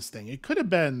what's on this thing." It could have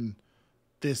been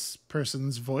this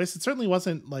person's voice. It certainly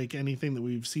wasn't like anything that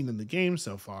we've seen in the game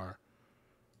so far.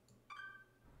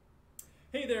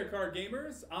 Hey there, card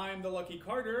gamers. I'm the Lucky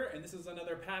Carter, and this is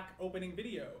another pack opening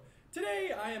video.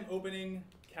 Today, I am opening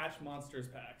Catch Monsters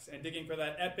packs and digging for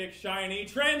that epic, shiny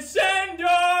Transcend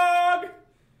Dog!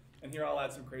 And here I'll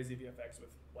add some crazy VFX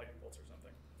with lightning bolts or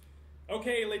something.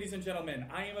 Okay, ladies and gentlemen,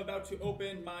 I am about to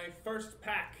open my first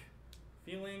pack.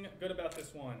 Feeling good about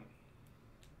this one.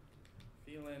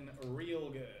 Feeling real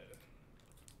good.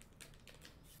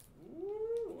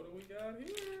 Ooh, what do we got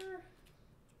here?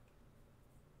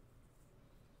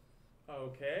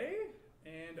 Okay,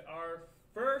 and our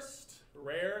first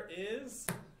rare is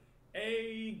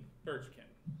a Birchkin.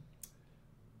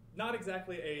 Not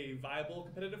exactly a viable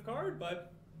competitive card,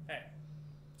 but hey,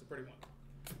 it's a pretty one.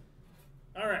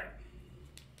 All right.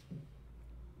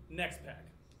 Next pack.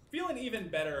 Feeling even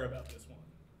better about this one.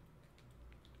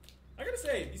 I gotta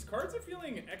say, these cards are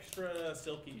feeling extra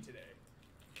silky today.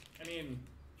 I mean,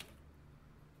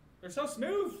 they're so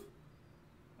smooth.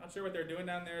 Not sure what they're doing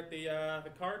down there at the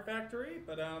card factory,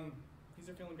 but these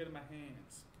are feeling good in my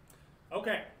hands.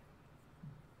 Okay.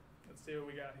 Let's see what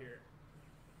we got here.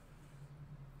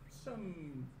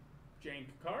 Some jank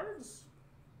cards.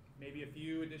 Maybe a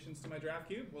few additions to my draft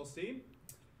cube. We'll see.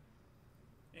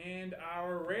 And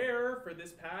our rare for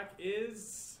this pack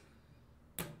is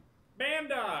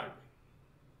Bandog.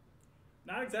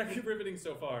 Not exactly riveting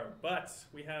so far, but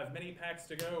we have many packs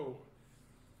to go.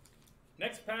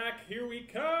 Next pack, here we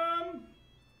come.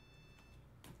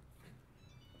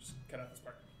 Just cut out this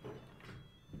part.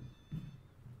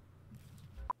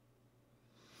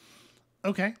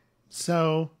 Okay,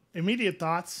 so immediate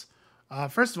thoughts.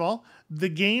 First of all, the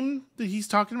game that he's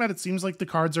talking about, it seems like the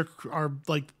cards are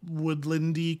like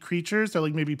woodlandy creatures. They're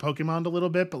like maybe Pokemon a little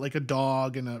bit, but like a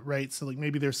dog and right. So like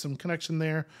maybe there's some connection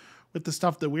there with the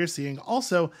stuff that we're seeing.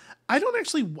 Also, I've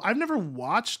never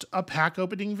watched a pack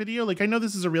opening video. Like I know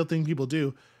this is a real thing people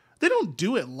do. They don't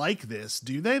do it like this,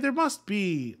 do they? There must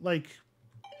be like,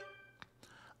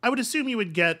 I would assume you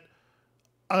would get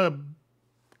a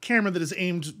camera that is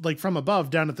aimed like from above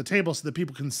down at the table so that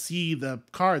people can see the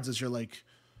cards as you're like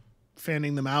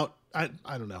fanning them out. I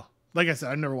don't know. Like I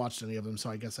said, I've never watched any of them, so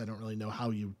I guess I don't really know how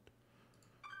you...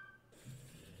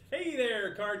 Hey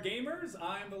there, card gamers.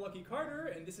 I'm the Lucky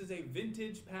Carter, and this is a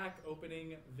vintage pack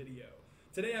opening video.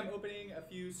 Today I'm opening a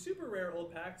few super rare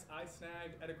old packs I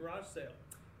snagged at a garage sale.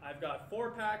 I've got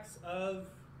 4 packs of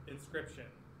Inscryption.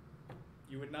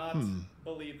 You would not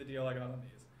believe the deal I got on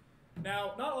these.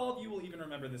 Now, not all of you will even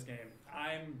remember this game.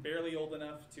 I'm barely old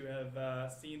enough to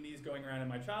have seen these going around in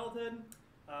my childhood.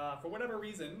 For whatever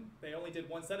reason, they only did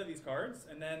 1 set of these cards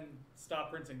and then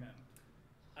stopped printing them.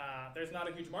 There's not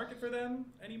a huge market for them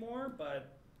anymore,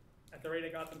 but at the rate I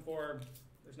got them for,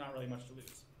 there's not really much to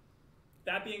lose.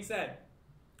 That being said,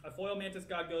 a foil Mantis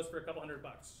God goes for a couple $100,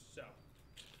 so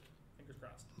fingers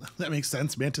crossed. That makes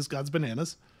sense. Mantis God's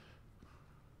bananas.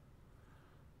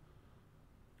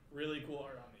 Really cool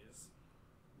art on these.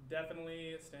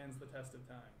 Definitely stands the test of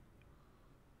time.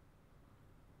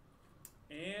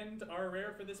 And our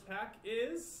rare for this pack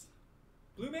is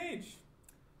Blue Mage.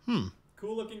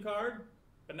 Cool looking card,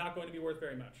 but not going to be worth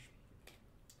very much.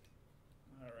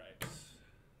 All right. Let's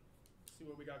see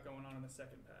what we got going on in the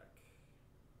second pack.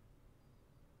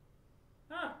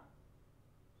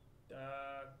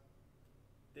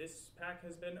 This pack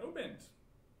has been opened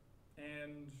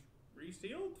and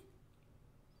resealed.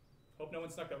 Hope no one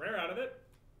snuck the rare out of it.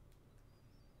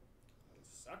 That would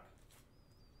suck.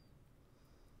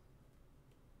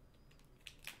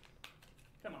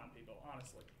 Come on, people,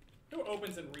 honestly. Who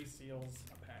opens and reseals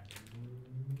a pack?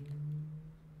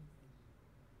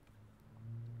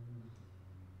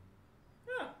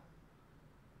 Yeah.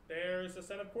 There's a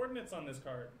set of coordinates on this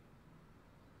card.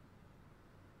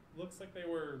 Looks like they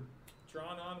were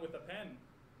drawn on with a pen.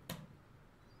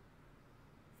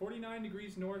 49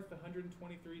 degrees north,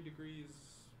 123 degrees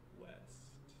west.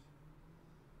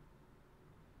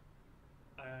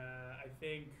 I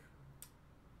think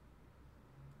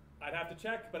I'd have to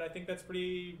check, but I think that's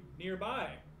pretty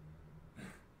nearby.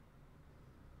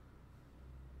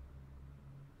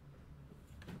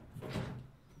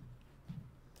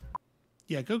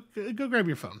 Yeah, go grab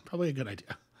your phone. Probably a good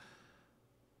idea.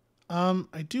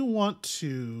 I do want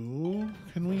to...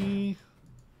 Can we...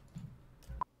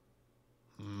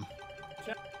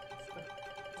 Check.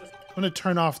 I'm going to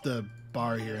turn off the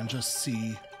bar here and just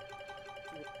see.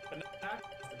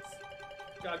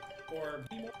 Or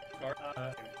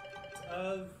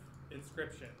of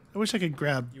Inscryption. I wish I could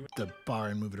grab the bar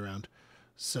and move it around.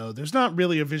 So there's not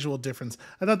really a visual difference.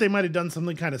 I thought they might have done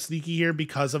something kind of sneaky here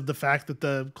because of the fact that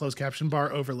the closed caption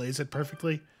bar overlays it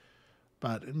perfectly.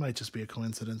 But it might just be a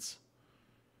coincidence.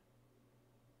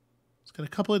 It's got a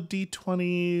couple of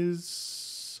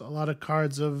D20s, a lot of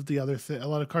cards of the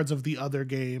other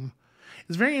game.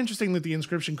 It's very interesting that the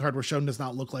Inscryption card we're shown does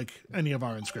not look like any of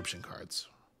our Inscryption cards.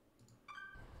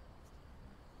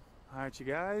 All right, you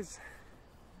guys,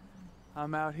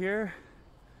 I'm out here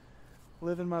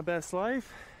living my best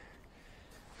life.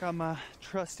 Got my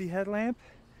trusty headlamp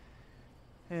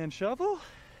and shovel.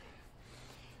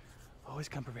 Always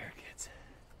come prepared, kids.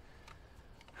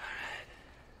 All right.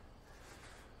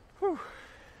 Whew.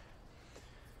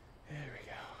 There we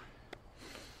go.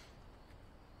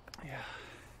 Yeah.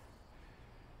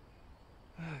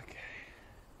 Okay.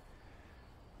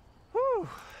 Whew.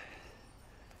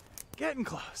 Getting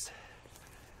close.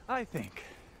 I think.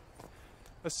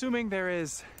 Assuming there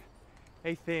is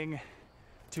a thing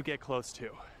to get close to.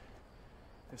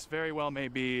 This very well may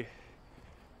be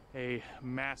a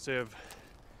massive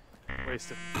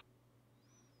waste of...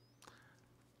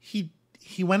 He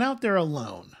went out there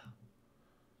alone.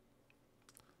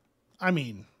 I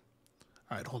mean,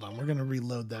 all right, hold on. We're gonna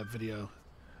reload that video.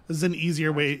 This is an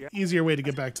easier way to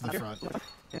get back to the front.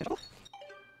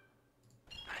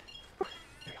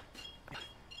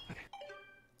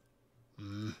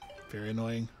 Very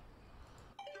annoying.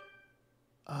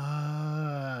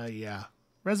 Yeah.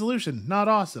 Resolution, not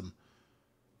awesome.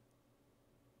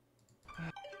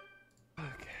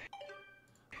 Okay.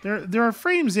 There are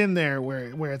frames in there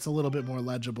where it's a little bit more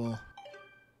legible.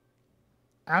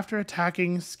 After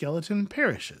attacking, skeleton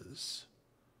perishes.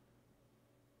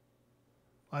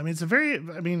 I mean, it's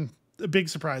a big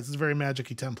surprise. It's very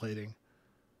magic-y templating.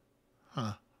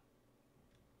 Huh.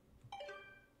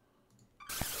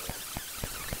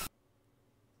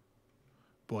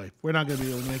 Boy, we're not going to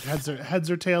be able to make heads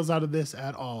or tails out of this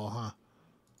at all, huh?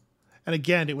 And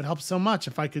again, it would help so much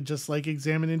if I could just, like,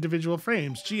 examine individual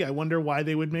frames. Gee, I wonder why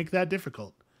they would make that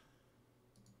difficult.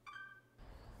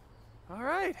 All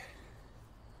right.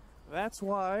 That's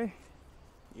why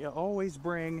you always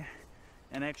bring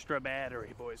an extra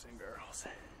battery, boys and girls.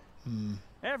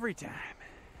 Every time.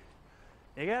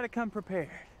 You gotta come prepared.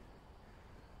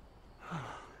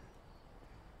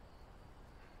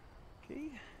 Okay.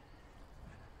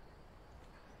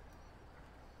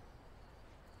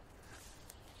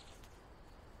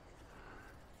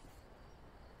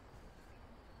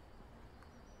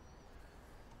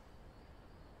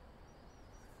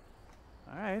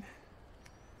 All right.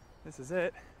 This is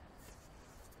it.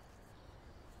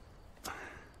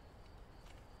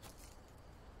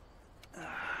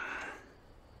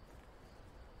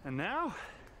 And now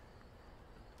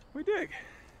we dig.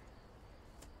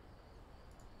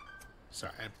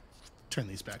 Sorry, I turned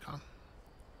these back on.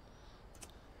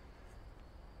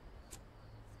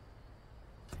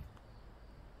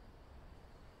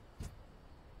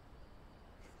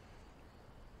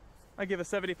 I give a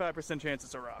 75% chance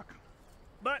it's a rock.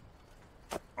 But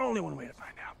only one way to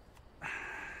find out.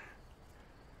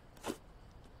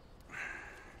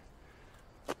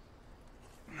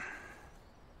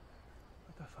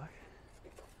 What the fuck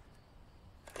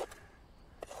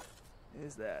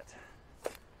is that?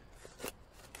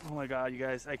 Oh my god, you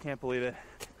guys, I can't believe it.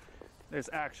 There's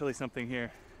actually something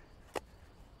here.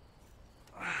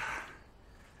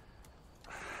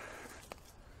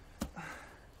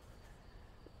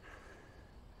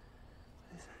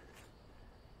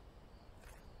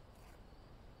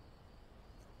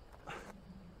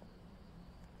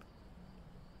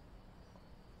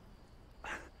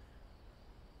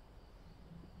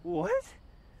 What?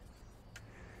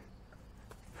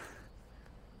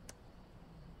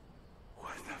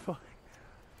 What the fuck?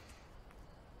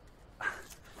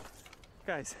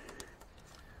 Guys,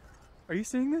 are you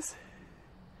seeing this?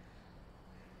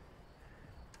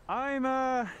 I'm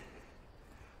a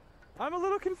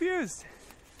little confused.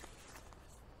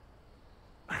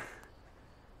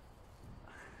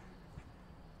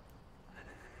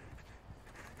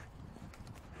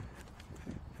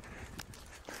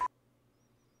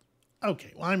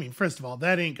 Okay, well, I mean, first of all,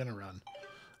 that ain't gonna run.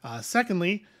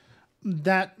 Secondly,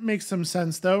 that makes some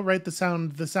sense, though, right? The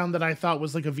sound that I thought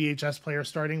was like a VHS player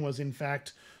starting was, in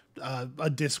fact, a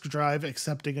disk drive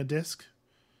accepting a disk.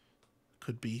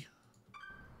 Could be. Who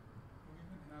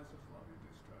even has a floppy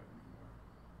disk drive anymore?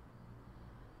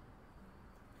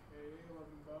 Okay,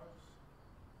 $11.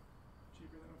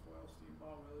 Cheaper than a foil steam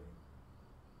ball, really.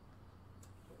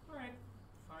 Alright,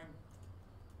 fine.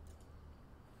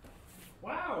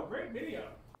 Wow, great video.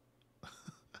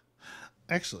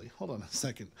 Actually, hold on a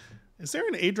second. Is there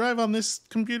an A drive on this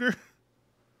computer?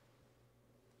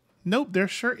 Nope, there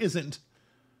sure isn't.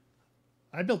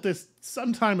 I built this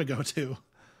some time ago, too.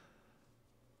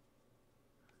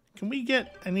 Can we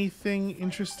get anything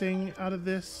interesting out of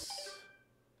this?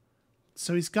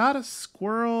 So he's got a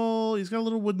squirrel. He's got a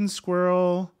little wooden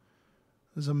squirrel.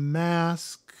 There's a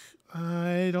mask.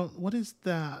 What is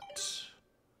that?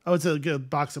 Oh, it's a good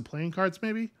box of playing cards,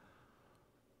 maybe?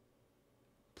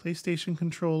 PlayStation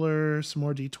controller, some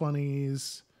more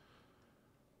D20s.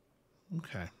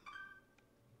 Okay.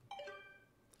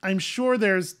 I'm sure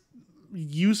there's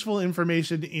useful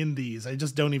information in these. I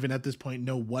just don't even at this point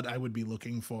know what I would be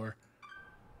looking for.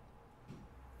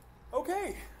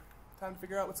 Okay, time to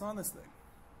figure out what's on this thing.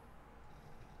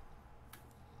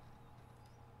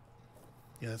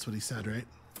 Yeah, that's what he said, right?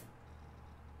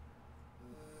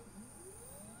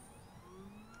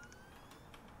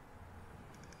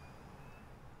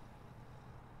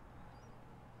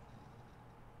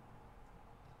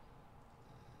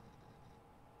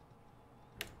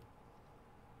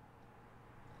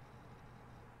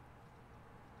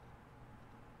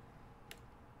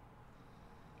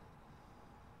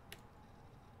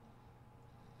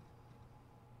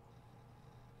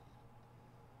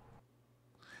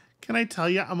 Can I tell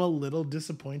you, I'm a little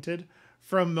disappointed.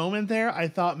 For a moment there, I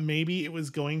thought maybe it was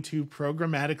going to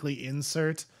programmatically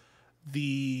insert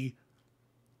the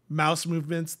mouse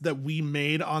movements that we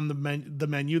made on the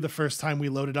menu the first time we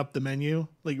loaded up the menu.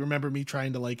 Like, remember me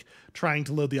trying to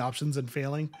load the options and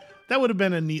failing? That would have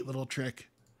been a neat little trick.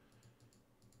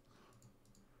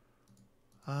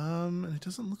 And it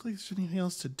doesn't look like there's anything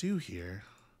else to do here.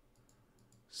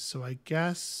 So I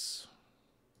guess...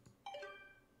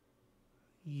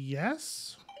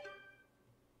 yes?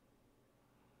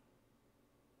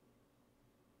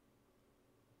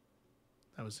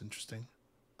 That was interesting.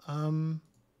 I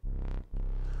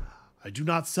do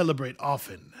not celebrate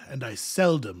often, and I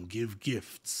seldom give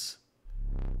gifts.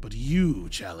 But you,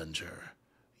 challenger,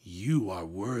 you are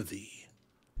worthy.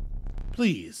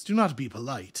 Please, do not be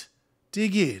polite.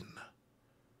 Dig in.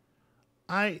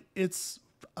 Is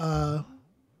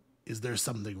there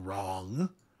something wrong?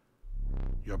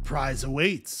 Your prize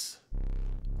awaits.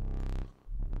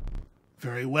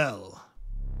 Very well.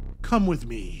 Come with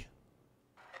me.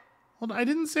 Hold on, I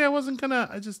didn't say I wasn't gonna,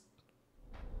 I just...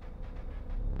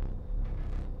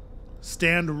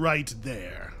 stand right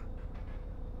there.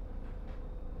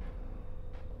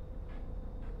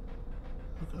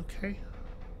 Okay.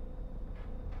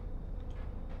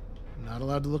 Not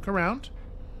allowed to look around.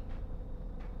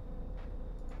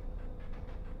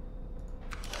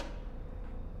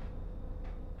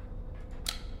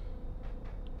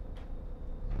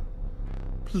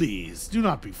 Please, do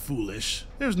not be foolish.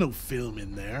 There's no film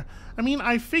in there. I mean,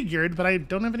 I figured, but I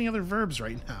don't have any other verbs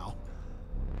right now.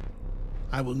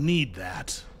 I will need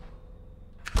that.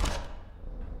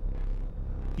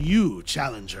 You,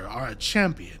 challenger, are a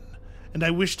champion, and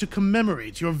I wish to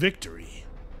commemorate your victory.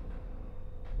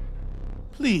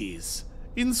 Please,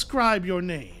 inscribe your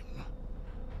name.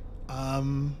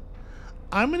 I'm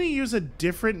going to use a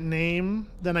different name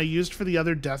than I used for the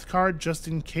other death card, just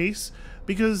in case,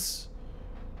 because...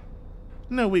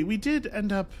 no, wait, we did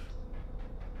end up...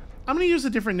 I'm going to use a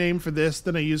different name for this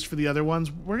than I used for the other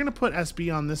ones. We're going to put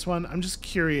SB on this one. I'm just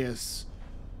curious.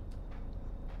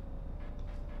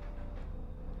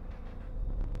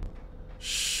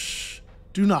 Shh.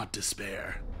 Do not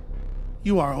despair.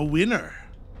 You are a winner.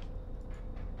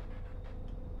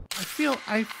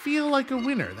 I feel like a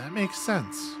winner. That makes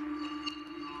sense.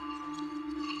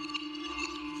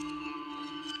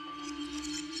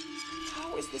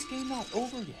 How is this game not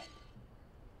over yet?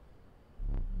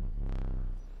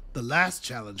 The last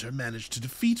challenger managed to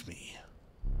defeat me.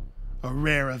 A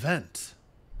rare event.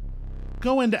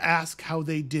 Go and ask how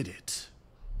they did it.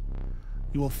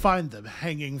 You will find them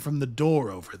hanging from the door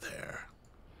over there.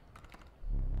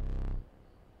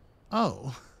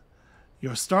 Oh,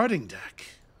 your starting deck.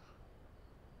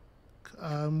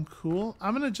 Cool.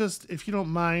 I'm gonna just, if you don't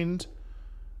mind,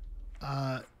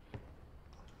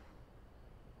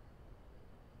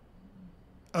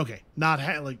 okay, not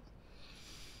like,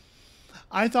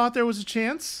 I thought there was a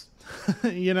chance,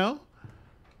 you know?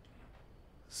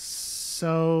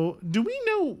 So, do we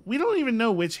know, we don't even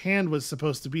know which hand was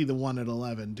supposed to be the one at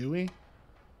 11, do we?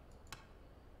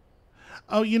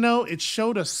 Oh, you know, it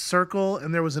showed a circle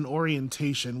and there was an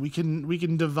orientation. We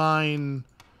can divine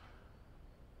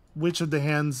which of the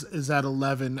hands is at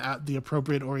 11 at the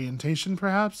appropriate orientation,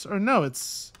 perhaps? Or no,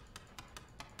 it's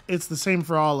the same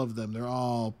for all of them. They're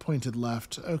all pointed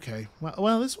left. Okay.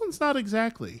 Well, this one's not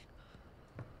exactly.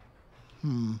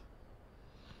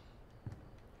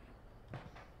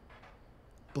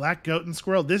 Black goat and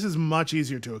squirrel. This is much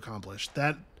easier to accomplish.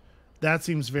 That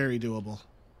seems very doable.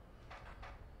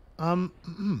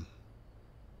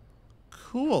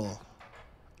 Cool.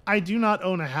 I do not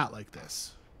own a hat like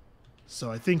this. So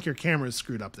I think your camera's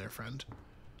screwed up there, friend.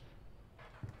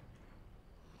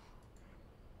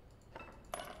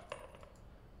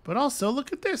 But also,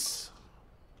 look at this.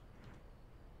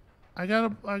 I got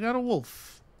a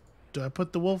wolf. Do I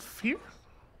put the wolf here?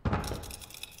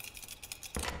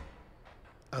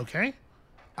 Okay.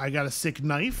 I got a sick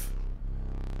knife.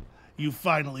 You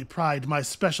finally pried my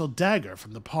special dagger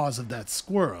from the paws of that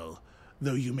squirrel,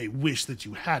 though you may wish that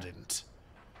you hadn't.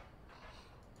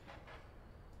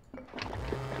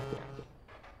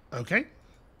 Okay.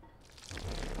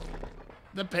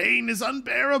 The pain is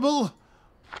unbearable,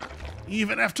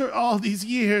 even after all these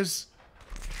years.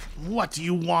 What do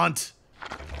you want?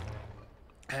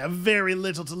 I have very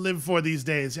little to live for these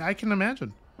days. I can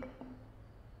imagine.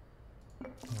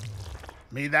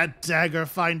 May that dagger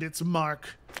find its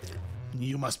mark.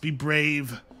 You must be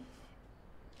brave.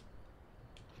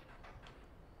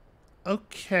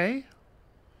 Okay.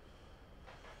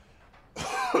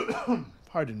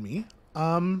 Pardon me.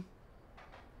 Huh.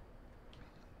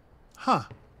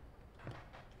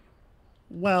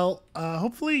 Well,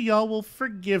 hopefully y'all will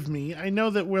forgive me. I know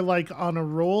that we're like on a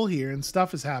roll here and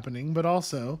stuff is happening, but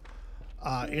also,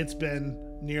 it's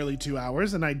been nearly 2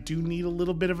 hours and I do need a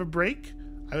little bit of a break.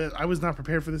 I was not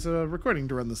prepared for this recording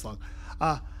to run this long.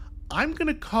 I'm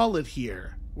gonna call it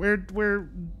here. We're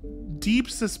deep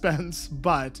suspense,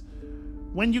 but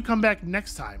when you come back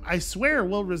next time, I swear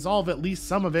we'll resolve at least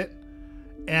some of it,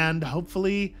 and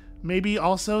hopefully maybe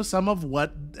also some of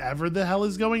whatever the hell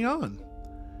is going on.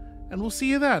 And we'll see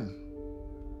you then.